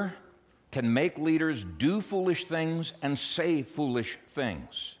 Anger can make leaders do foolish things and say foolish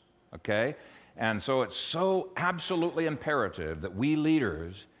things, okay? And so it's so absolutely imperative that we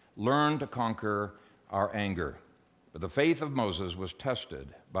leaders learn to conquer our anger. But the faith of Moses was tested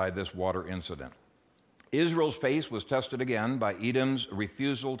by this water incident. Israel's faith was tested again by Edom's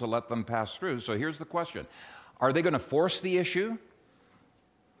refusal to let them pass through. So here's the question: are they going to force the issue?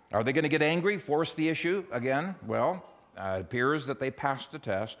 Are they going to get angry, force the issue again? Well, it appears that they passed the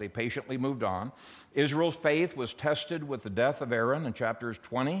test. They patiently moved on. Israel's faith was tested with the death of Aaron in chapters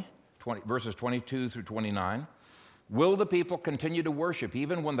 20, verses 22 through 29. Will the people continue to worship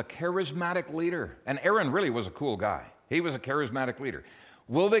even when the charismatic leader, and Aaron really was a cool guy. He was a charismatic leader.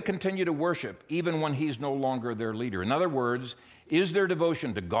 Will they continue to worship even when he's no longer their leader? In other words, is their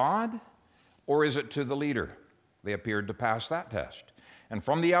devotion to God or is it to the leader? They appeared to pass that test. And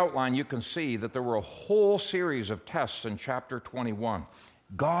from the outline, you can see that there were a whole series of tests in chapter 21.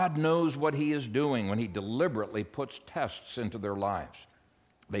 God knows what he is doing when he deliberately puts tests into their lives.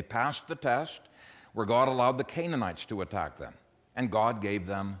 They passed the test where God allowed the Canaanites to attack them, and God gave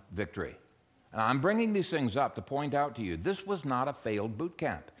them victory. Now, I'm bringing these things up to point out to you, this was not a failed boot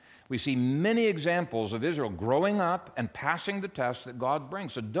camp. We see many examples of Israel growing up and passing the tests that God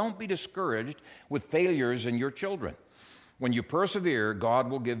brings. So don't be discouraged with failures in your children. When you persevere, God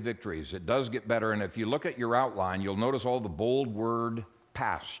will give victories. It does get better, and if you look at your outline, you'll notice all the bold word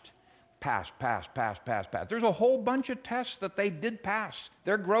passed. Pass. There's a whole bunch of tests that they did pass.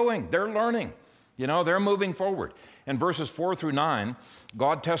 They're growing, they're learning. They're moving forward. In verses 4 through 9,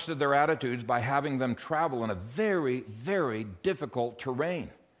 God tested their attitudes by having them travel in a very, very difficult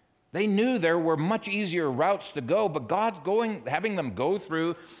terrain. They knew there were much easier routes to go, but God's having them go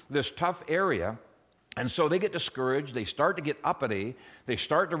through this tough area. And so they get discouraged, they start to get uppity, they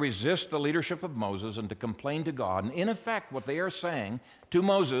start to resist the leadership of Moses and to complain to God. And in effect, what they are saying to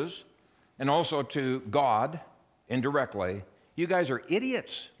Moses and also to God indirectly, you guys are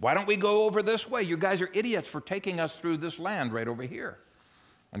idiots. Why don't we go over this way? You guys are idiots for taking us through this land right over here.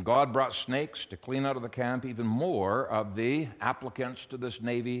 And God brought snakes to clean out of the camp even more of the applicants to this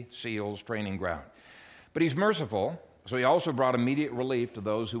Navy SEALs training ground. But he's merciful, so he also brought immediate relief to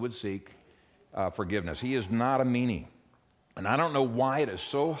those who would seek forgiveness. He is not a meanie. And I don't know why it is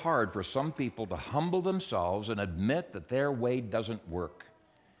so hard for some people to humble themselves and admit that their way doesn't work.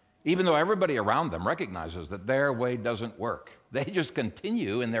 Even though everybody around them recognizes that their way doesn't work. They just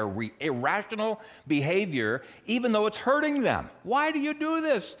continue in their irrational behavior, even though it's hurting them. Why do you do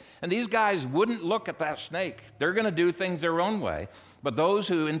this? And these guys wouldn't look at that snake. They're going to do things their own way. But those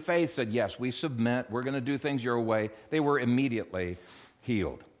who in faith said, yes, we submit, we're going to do things your way, they were immediately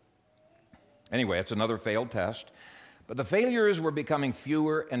healed. Anyway, it's another failed test. But the failures were becoming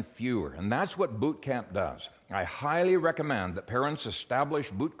fewer and fewer, and that's what boot camp does. I highly recommend that parents establish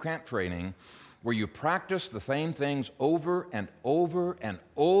boot camp training where you practice the same things over and over and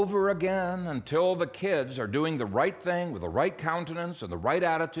over again until the kids are doing the right thing with the right countenance and the right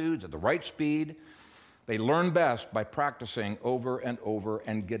attitudes at the right speed. They learn best by practicing over and over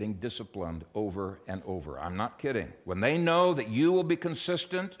and getting disciplined over and over. I'm not kidding. When they know that you will be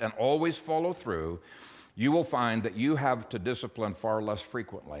consistent and always follow through, you will find that you have to discipline far less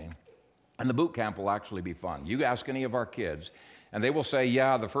frequently. And the boot camp will actually be fun. You ask any of our kids, and they will say,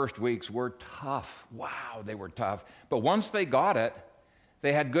 yeah, the first weeks were tough. Wow, they were tough. But once they got it,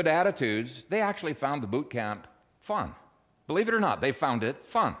 they had good attitudes, they actually found the boot camp fun. Believe it or not, they found it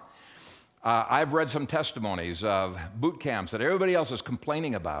fun. I've read some testimonies of boot camps that everybody else is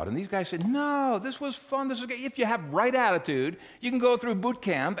complaining about, and these guys said, no, this was fun. This is good. If you have right attitude, you can go through boot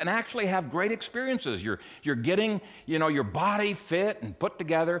camp and actually have great experiences. You're getting, your body fit and put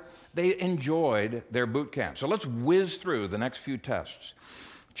together. They enjoyed their boot camp. So let's whiz through the next few tests.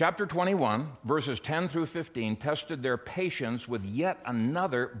 Chapter 21, verses 10 through 15, tested their patience with yet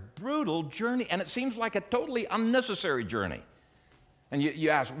another brutal journey, and it seems like a totally unnecessary journey. And you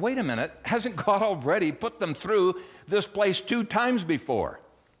ask, wait a minute, hasn't God already put them through this place 2 times before?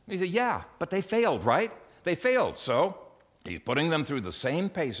 And you say, yeah, but they failed, right? They failed. So he's putting them through the same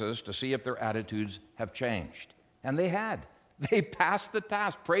paces to see if their attitudes have changed. And they had. They passed the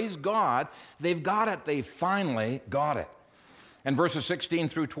task. Praise God. They've got it. They finally got it. In verses 16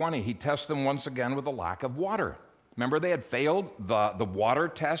 through 20, he tests them once again with a lack of water. Remember, they had failed the water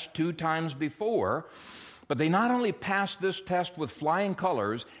test 2 times before. But they not only passed this test with flying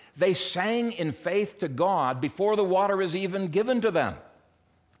colors, they sang in faith to God before the water is even given to them.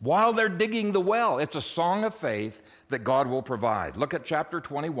 While they're digging the well, it's a song of faith that God will provide. Look at chapter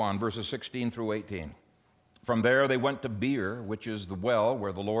 21, verses 16 through 18. From there they went to Beer, which is the well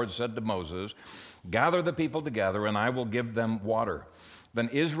where the Lord said to Moses, gather the people together and I will give them water. Then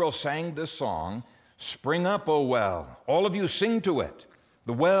Israel sang this song, spring up, O well, all of you sing to it.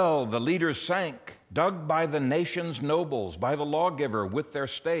 The well the leaders sank, dug by the nation's nobles, by the lawgiver with their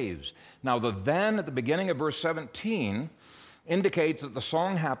staves. Now the then at the beginning of verse 17 indicates that the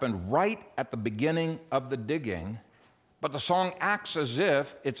song happened right at the beginning of the digging, but the song acts as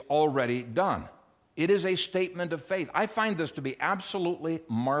if it's already done. It is a statement of faith. I find this to be absolutely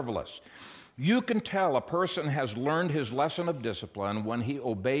marvelous. You can tell a person has learned his lesson of discipline when he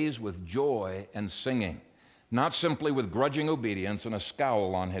obeys with joy and singing. not simply with grudging obedience and a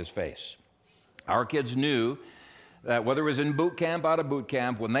scowl on his face. Our kids knew that whether it was in boot camp, out of boot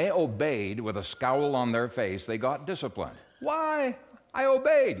camp, when they obeyed with a scowl on their face, they got disciplined. Why? I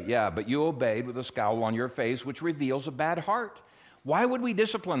obeyed. Yeah, but you obeyed with a scowl on your face, which reveals a bad heart. Why would we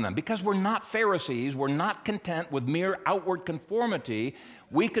discipline them? Because we're not Pharisees. We're not content with mere outward conformity.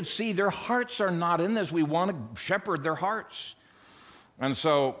 We could see their hearts are not in this. We want to shepherd their hearts. And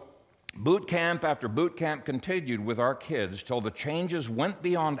so boot camp after boot camp continued with our kids till the changes went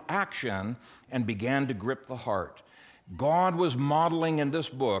beyond action and began to grip the heart. God was modeling in this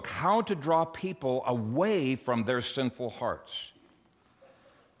book how to draw people away from their sinful hearts.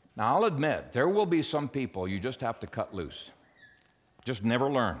 Now, I'll admit, there will be some people you just have to cut loose. Just never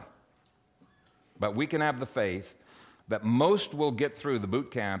learn. But we can have the faith that most will get through the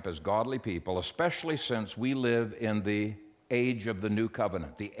boot camp as godly people, especially since we live in the age of the new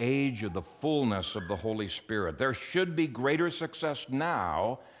covenant, the age of the fullness of the Holy Spirit. There should be greater success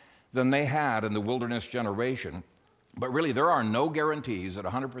now than they had in the wilderness generation. But really, there are no guarantees that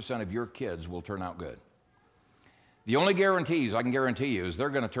 100% of your kids will turn out good. The only guarantees I can guarantee you is they're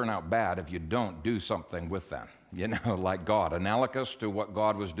going to turn out bad if you don't do something with them, like God, analogous to what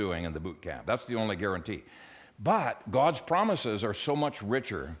God was doing in the boot camp. That's the only guarantee. But God's promises are so much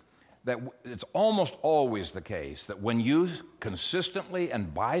richer that it's almost always the case that when you consistently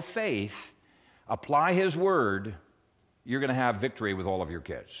and by faith apply His Word, you're going to have victory with all of your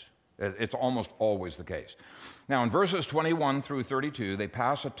kids. It's almost always the case. Now, in verses 21 through 32, they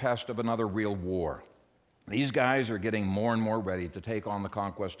pass a test of another real war. These guys are getting more and more ready to take on the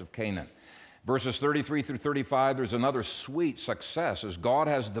conquest of Canaan. Verses 33 through 35, there's another sweet success as God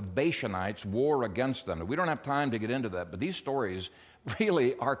has the Bashanites war against them. We don't have time to get into that, but these stories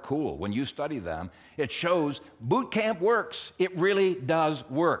really are cool. When you study them, it shows boot camp works. It really does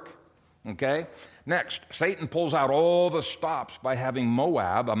work. Okay? Next, Satan pulls out all the stops by having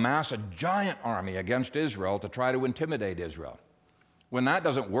Moab amass a giant army against Israel to try to intimidate Israel. When that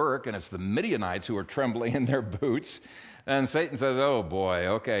doesn't work, and it's the Midianites who are trembling in their boots, and Satan says, oh boy,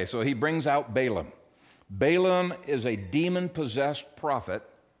 okay, so he brings out Balaam. Balaam is a demon-possessed prophet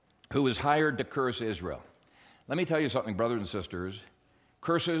who is hired to curse Israel. Let me tell you something, brothers and sisters.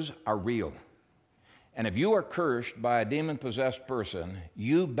 Curses are real. And if you are cursed by a demon-possessed person,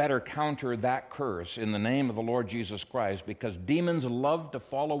 you better counter that curse in the name of the Lord Jesus Christ, because demons love to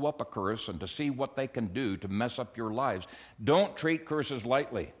follow up a curse and to see what they can do to mess up your lives. Don't treat curses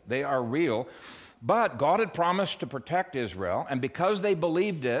lightly. They are real. But God had promised to protect Israel, and because they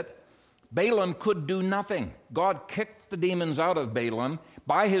believed it, Balaam could do nothing. God kicked the demons out of Balaam.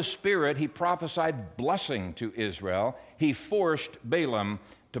 By his Spirit, he prophesied blessing to Israel. He forced Balaam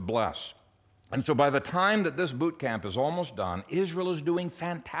to bless. And so by the time that this boot camp is almost done, Israel is doing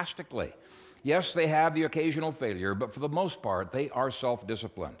fantastically. Yes, they have the occasional failure, but for the most part, they are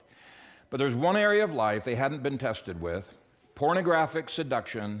self-disciplined. But there's one area of life they hadn't been tested with: pornographic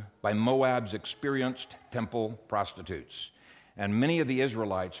seduction by Moab's experienced temple prostitutes. And many of the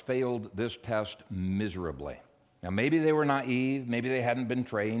Israelites failed this test miserably. Now, maybe they were naive, maybe they hadn't been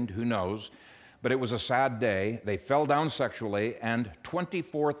trained, who knows? But it was a sad day. They fell down sexually, and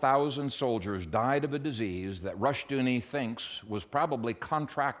 24,000 soldiers died of a disease that Rushdoony thinks was probably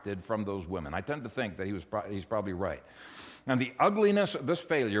contracted from those women. I tend to think that he's probably right. And the ugliness of this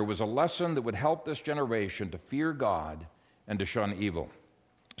failure was a lesson that would help this generation to fear God and to shun evil.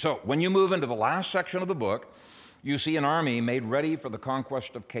 So when you move into the last section of the book, you see an army made ready for the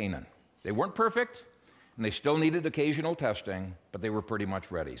conquest of Canaan. They weren't perfect, and they still needed occasional testing, but they were pretty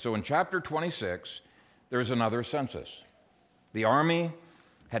much ready. So in chapter 26, there's another census. The army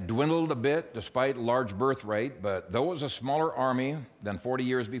had dwindled a bit despite large birth rate, but though it was a smaller army than 40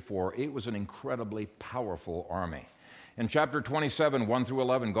 years before, it was an incredibly powerful army. In chapter 27, 1 through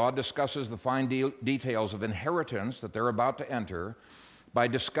 11, God discusses the fine details of inheritance that they're about to enter by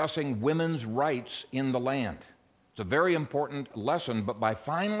discussing women's rights in the land. It's a very important lesson, but by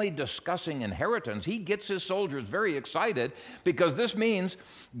finally discussing inheritance, he gets his soldiers very excited, because this means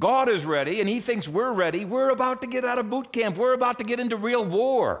God is ready and he thinks we're ready. We're about to get out of boot camp. We're about to get into real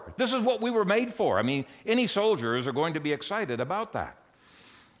war. This is what we were made for. I mean, any soldiers are going to be excited about that.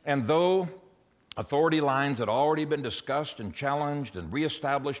 And though authority lines had already been discussed and challenged and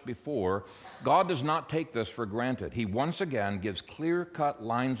reestablished before, God does not take this for granted. He once again gives clear-cut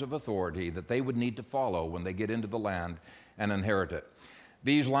lines of authority that they would need to follow when they get into the land and inherit it.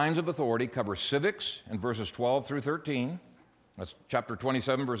 These lines of authority cover civics in verses 12 through 13. That's chapter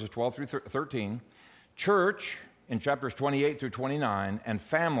 27, verses 12 through 13. Church in chapters 28 through 29, and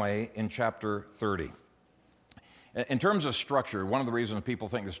family in chapter 30. In terms of structure, one of the reasons people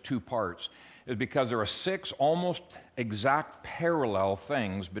think there's two parts is because there are 6 almost exact parallel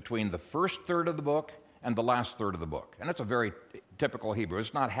things between the first third of the book and the last third of the book. And it's a very typical Hebrew.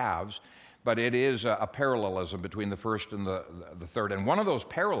 It's not halves, but it is a parallelism between the first and the third. And one of those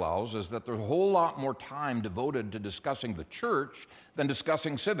parallels is that there's a whole lot more time devoted to discussing the church than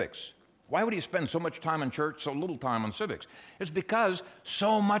discussing civics. Why would he spend so much time in church, so little time on civics? It's because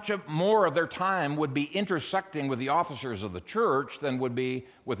so much more of their time would be intersecting with the officers of the church than would be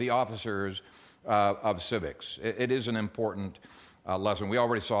with the officers of civics. It is an important lesson. We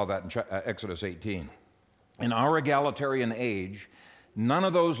already saw that in Exodus 18. In our egalitarian age, none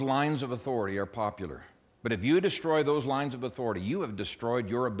of those lines of authority are popular. But if you destroy those lines of authority, you have destroyed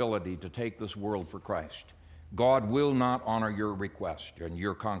your ability to take this world for Christ. God will not honor your request and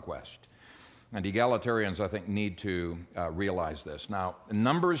your conquest. And egalitarians, I think, need to realize this. Now,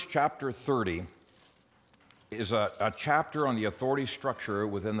 Numbers chapter 30 is a chapter on the authority structure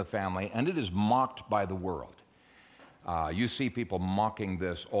within the family, and it is mocked by the world. You see people mocking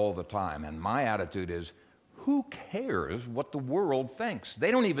this all the time, and my attitude is, who cares what the world thinks? They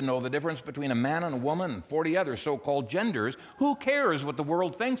don't even know the difference between a man and a woman and 40 other so-called genders. Who cares what the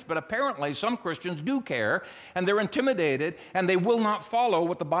world thinks? But apparently some Christians do care, and they're intimidated, and they will not follow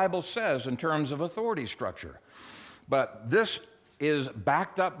what the Bible says in terms of authority structure. But this is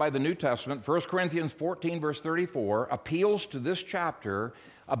backed up by the New Testament. 1 Corinthians 14, verse 34, appeals to this chapter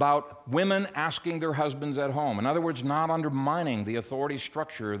about women asking their husbands at home. In other words, not undermining the authority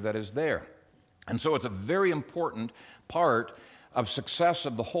structure that is there. And so it's a very important part of success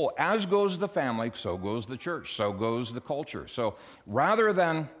of the whole. As goes the family, so goes the church, so goes the culture. So rather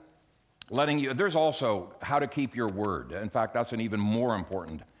than letting you, there's also how to keep your word. In fact, that's an even more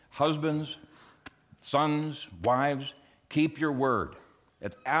important. Husbands, sons, wives, keep your word.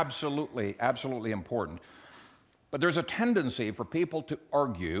 It's absolutely, absolutely important. But there's a tendency for people to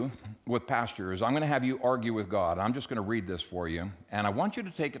argue with pastors. I'm going to have you argue with God. I'm just going to read this for you, and I want you to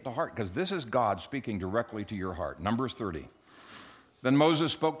take it to heart because this is God speaking directly to your heart. Numbers 30. Then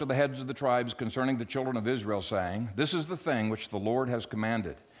Moses spoke to the heads of the tribes concerning the children of Israel, saying, this is the thing which the Lord has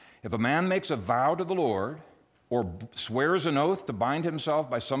commanded. If a man makes a vow to the Lord or swears an oath to bind himself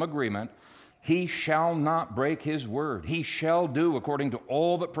by some agreement, he shall not break his word. He shall do according to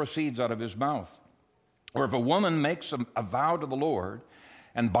all that proceeds out of his mouth. Or if a woman makes a vow to the Lord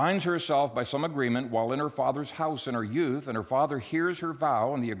and binds herself by some agreement while in her father's house in her youth, and her father hears her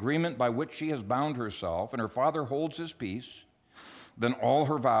vow and the agreement by which she has bound herself, and her father holds his peace, then all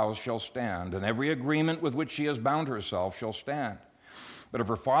her vows shall stand, and every agreement with which she has bound herself shall stand. But if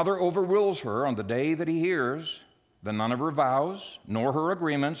her father overrules her on the day that he hears, then none of her vows, nor her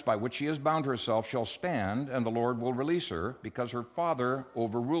agreements by which she has bound herself shall stand, and the Lord will release her, because her father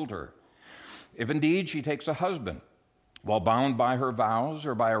overruled her. If indeed she takes a husband, while bound by her vows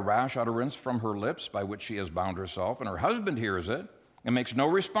or by a rash utterance from her lips by which she has bound herself, and her husband hears it, and makes no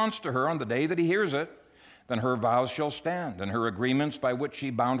response to her on the day that he hears it, then her vows shall stand, and her agreements by which she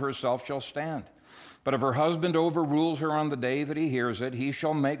bound herself shall stand. But if her husband overrules her on the day that he hears it, he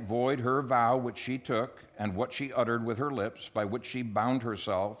shall make void her vow which she took, and what she uttered with her lips, by which she bound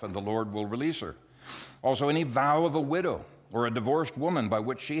herself, and the Lord will release her. Also any vow of a widow, or a divorced woman by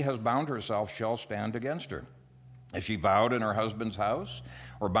which she has bound herself shall stand against her. If she vowed in her husband's house,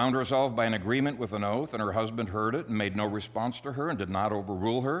 or bound herself by an agreement with an oath, and her husband heard it and made no response to her and did not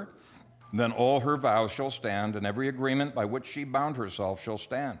overrule her, then all her vows shall stand, and every agreement by which she bound herself shall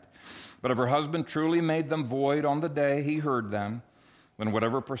stand. But if her husband truly made them void on the day he heard them, then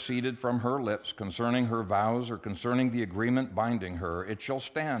whatever proceeded from her lips concerning her vows or concerning the agreement binding her, it shall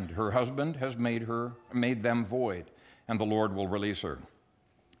stand. Her husband has made them void, and the Lord will release her.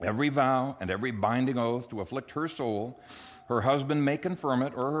 Every vow and every binding oath to afflict her soul, her husband may confirm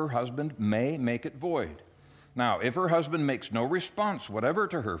it, or her husband may make it void. Now, if her husband makes no response whatever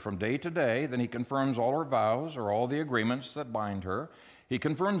to her from day to day, then he confirms all her vows or all the agreements that bind her. He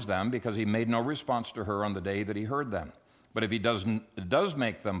confirms them because he made no response to her on the day that he heard them. But if he does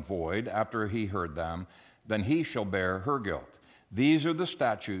make them void after he heard them, then he shall bear her guilt. These are the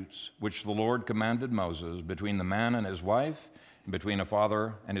statutes which the Lord commanded Moses between the man and his wife, and between a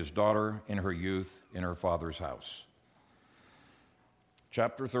father and his daughter in her youth in her father's house.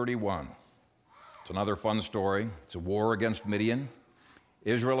 Chapter 31. It's another fun story. It's a war against Midian.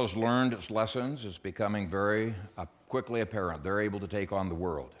 Israel has learned its lessons. It's becoming very quickly apparent. They're able to take on the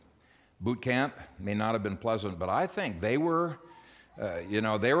world. Boot camp may not have been pleasant, but I think they were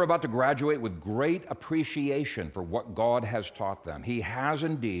about to graduate with great appreciation for what God has taught them. He has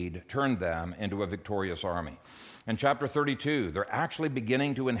indeed turned them into a victorious army. In chapter 32, they're actually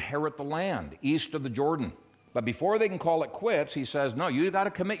beginning to inherit the land east of the Jordan. But before they can call it quits, he says, no, you got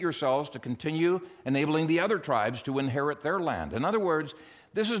to commit yourselves to continue enabling the other tribes to inherit their land. In other words,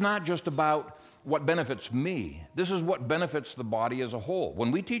 this is not just about what benefits me. This is what benefits the body as a whole.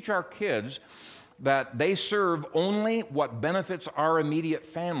 When we teach our kids that they serve only what benefits our immediate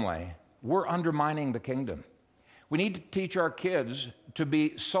family, we're undermining the kingdom. We need to teach our kids to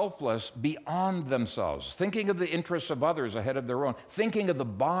be selfless beyond themselves, thinking of the interests of others ahead of their own, thinking of the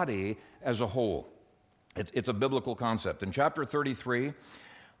body as a whole. It's a biblical concept. In chapter 33,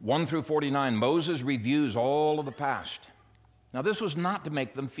 1 through 49, Moses reviews all of the past. Now, this was not to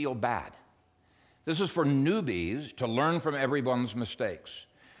make them feel bad. This is for newbies to learn from everyone's mistakes.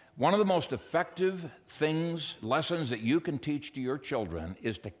 One of the most effective lessons that you can teach to your children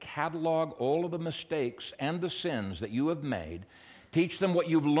is to catalog all of the mistakes and the sins that you have made. Teach them what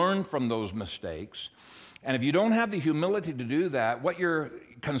you've learned from those mistakes. And if you don't have the humility to do that, what you're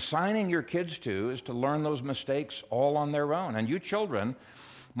consigning your kids to is to learn those mistakes all on their own. And you children,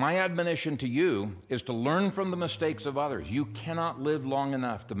 my admonition to you is to learn from the mistakes of others. You cannot live long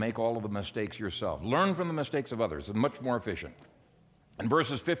enough to make all of the mistakes yourself. Learn from the mistakes of others. It's much more efficient. In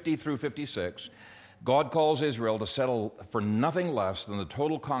verses 50 through 56, God calls Israel to settle for nothing less than the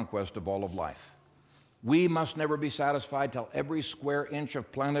total conquest of all of life. We must never be satisfied till every square inch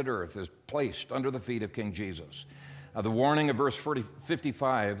of planet Earth is placed under the feet of King Jesus. The warning of verse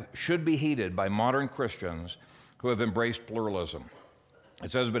 55 should be heeded by modern Christians who have embraced pluralism.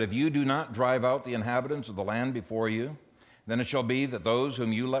 It says, "But if you do not drive out the inhabitants of the land before you, then it shall be that those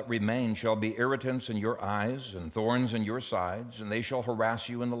whom you let remain shall be irritants in your eyes and thorns in your sides, and they shall harass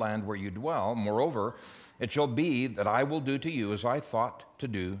you in the land where you dwell. Moreover, it shall be that I will do to you as I thought to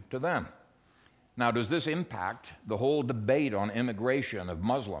do to them." Now, does this impact the whole debate on immigration of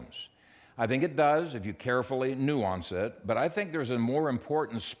Muslims? I think it does if you carefully nuance it, but I think there's a more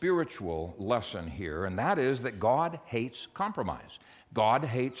important spiritual lesson here, and that is that God hates compromise. God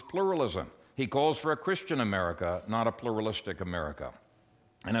hates pluralism. He calls for a Christian America, not a pluralistic America.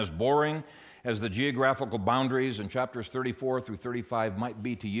 And as boring as the geographical boundaries in chapters 34 through 35 might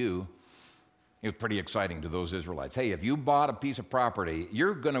be to you, it was pretty exciting to those Israelites. Hey, if you bought a piece of property,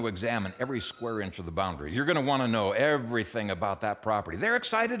 you're going to examine every square inch of the boundaries. You're going to want to know everything about that property. They're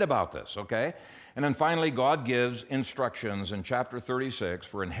excited about this, okay? And then finally, God gives instructions in chapter 36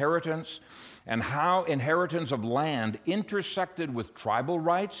 for inheritance and how inheritance of land intersected with tribal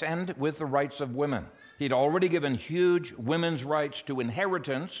rights and with the rights of women. He'd already given huge women's rights to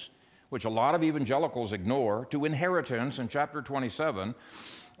inheritance, which a lot of evangelicals ignore, to inheritance in chapter 27.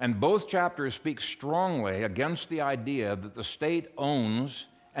 And both chapters speak strongly against the idea that the state owns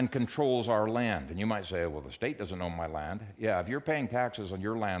and controls our land. And you might say, well, the state doesn't own my land. Yeah, if you're paying taxes on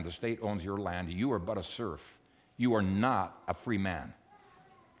your land, the state owns your land. You are but a serf. You are not a free man.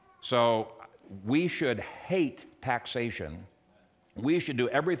 So we should hate taxation. We should do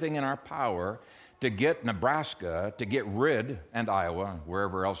everything in our power to get Nebraska to get rid, and Iowa,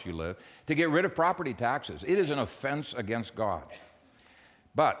 wherever else you live, to get rid of property taxes. It is an offense against God.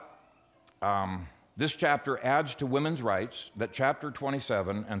 But this chapter adds to women's rights that chapter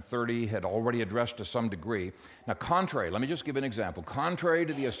 27 and 30 had already addressed to some degree. Now, let me just give an example. Contrary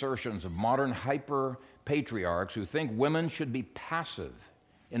to the assertions of modern hyper-patriarchs who think women should be passive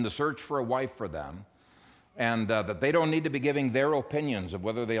in the search for a wife for them, and that they don't need to be giving their opinions of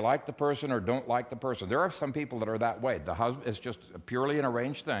whether they like the person or don't like the person. There are some people that are that way. The husband is just purely an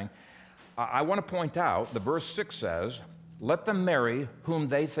arranged thing. I want to point out, the verse 6 says, "Let them marry whom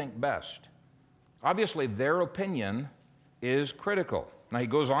they think best." Obviously, their opinion is critical. Now, he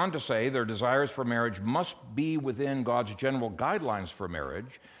goes on to say their desires for marriage must be within God's general guidelines for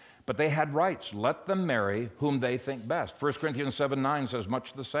marriage, but they had rights. Let them marry whom they think best. 1 Corinthians 7:9 says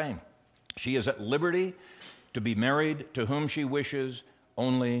much the same. She is at liberty to be married to whom she wishes,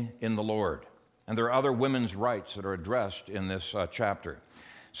 only in the Lord. And there are other women's rights that are addressed in this chapter.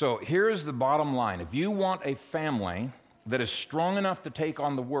 So here's the bottom line. If you want a family that is strong enough to take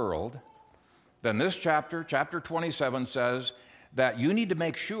on the world, then this chapter 27, says that you need to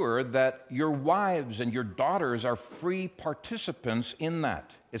make sure that your wives and your daughters are free participants in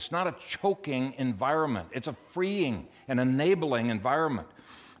that. It's not a choking environment. It's a freeing and enabling environment.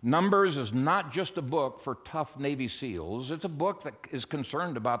 Numbers is not just a book for tough Navy SEALs. It's a book that is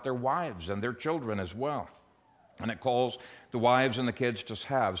concerned about their wives and their children as well. And it calls the wives and the kids to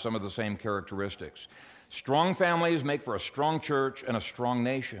have some of the same characteristics. Strong families make for a strong church and a strong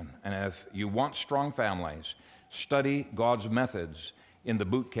nation. And if you want strong families, study God's methods in the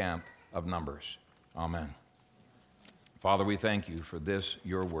boot camp of Numbers. Amen. Father, we thank you for this,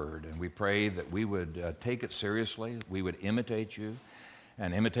 your word, and we pray that we would take it seriously, we would imitate you,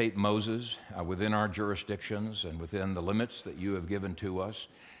 and imitate Moses within our jurisdictions and within the limits that you have given to us,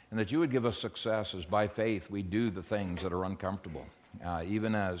 and that you would give us success as by faith we do the things that are uncomfortable.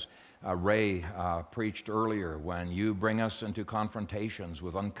 Even as Ray preached earlier, when you bring us into confrontations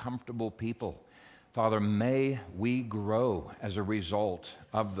with uncomfortable people, Father, may we grow as a result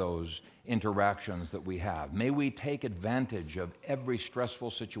of those interactions that we have. May we take advantage of every stressful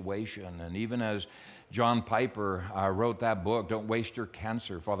situation. And even as John Piper wrote that book, Don't Waste Your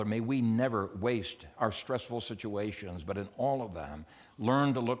Cancer, Father, may we never waste our stressful situations, but in all of them,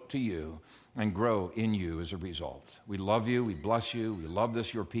 learn to look to you and grow in you as a result. We love you, we bless you, we love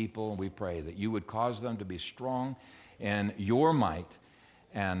this, your people, and we pray that you would cause them to be strong in your might,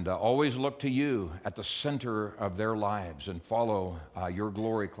 and always look to you at the center of their lives and follow your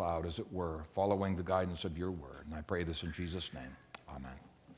glory cloud, as it were, following the guidance of your word. And I pray this in Jesus' name. Amen.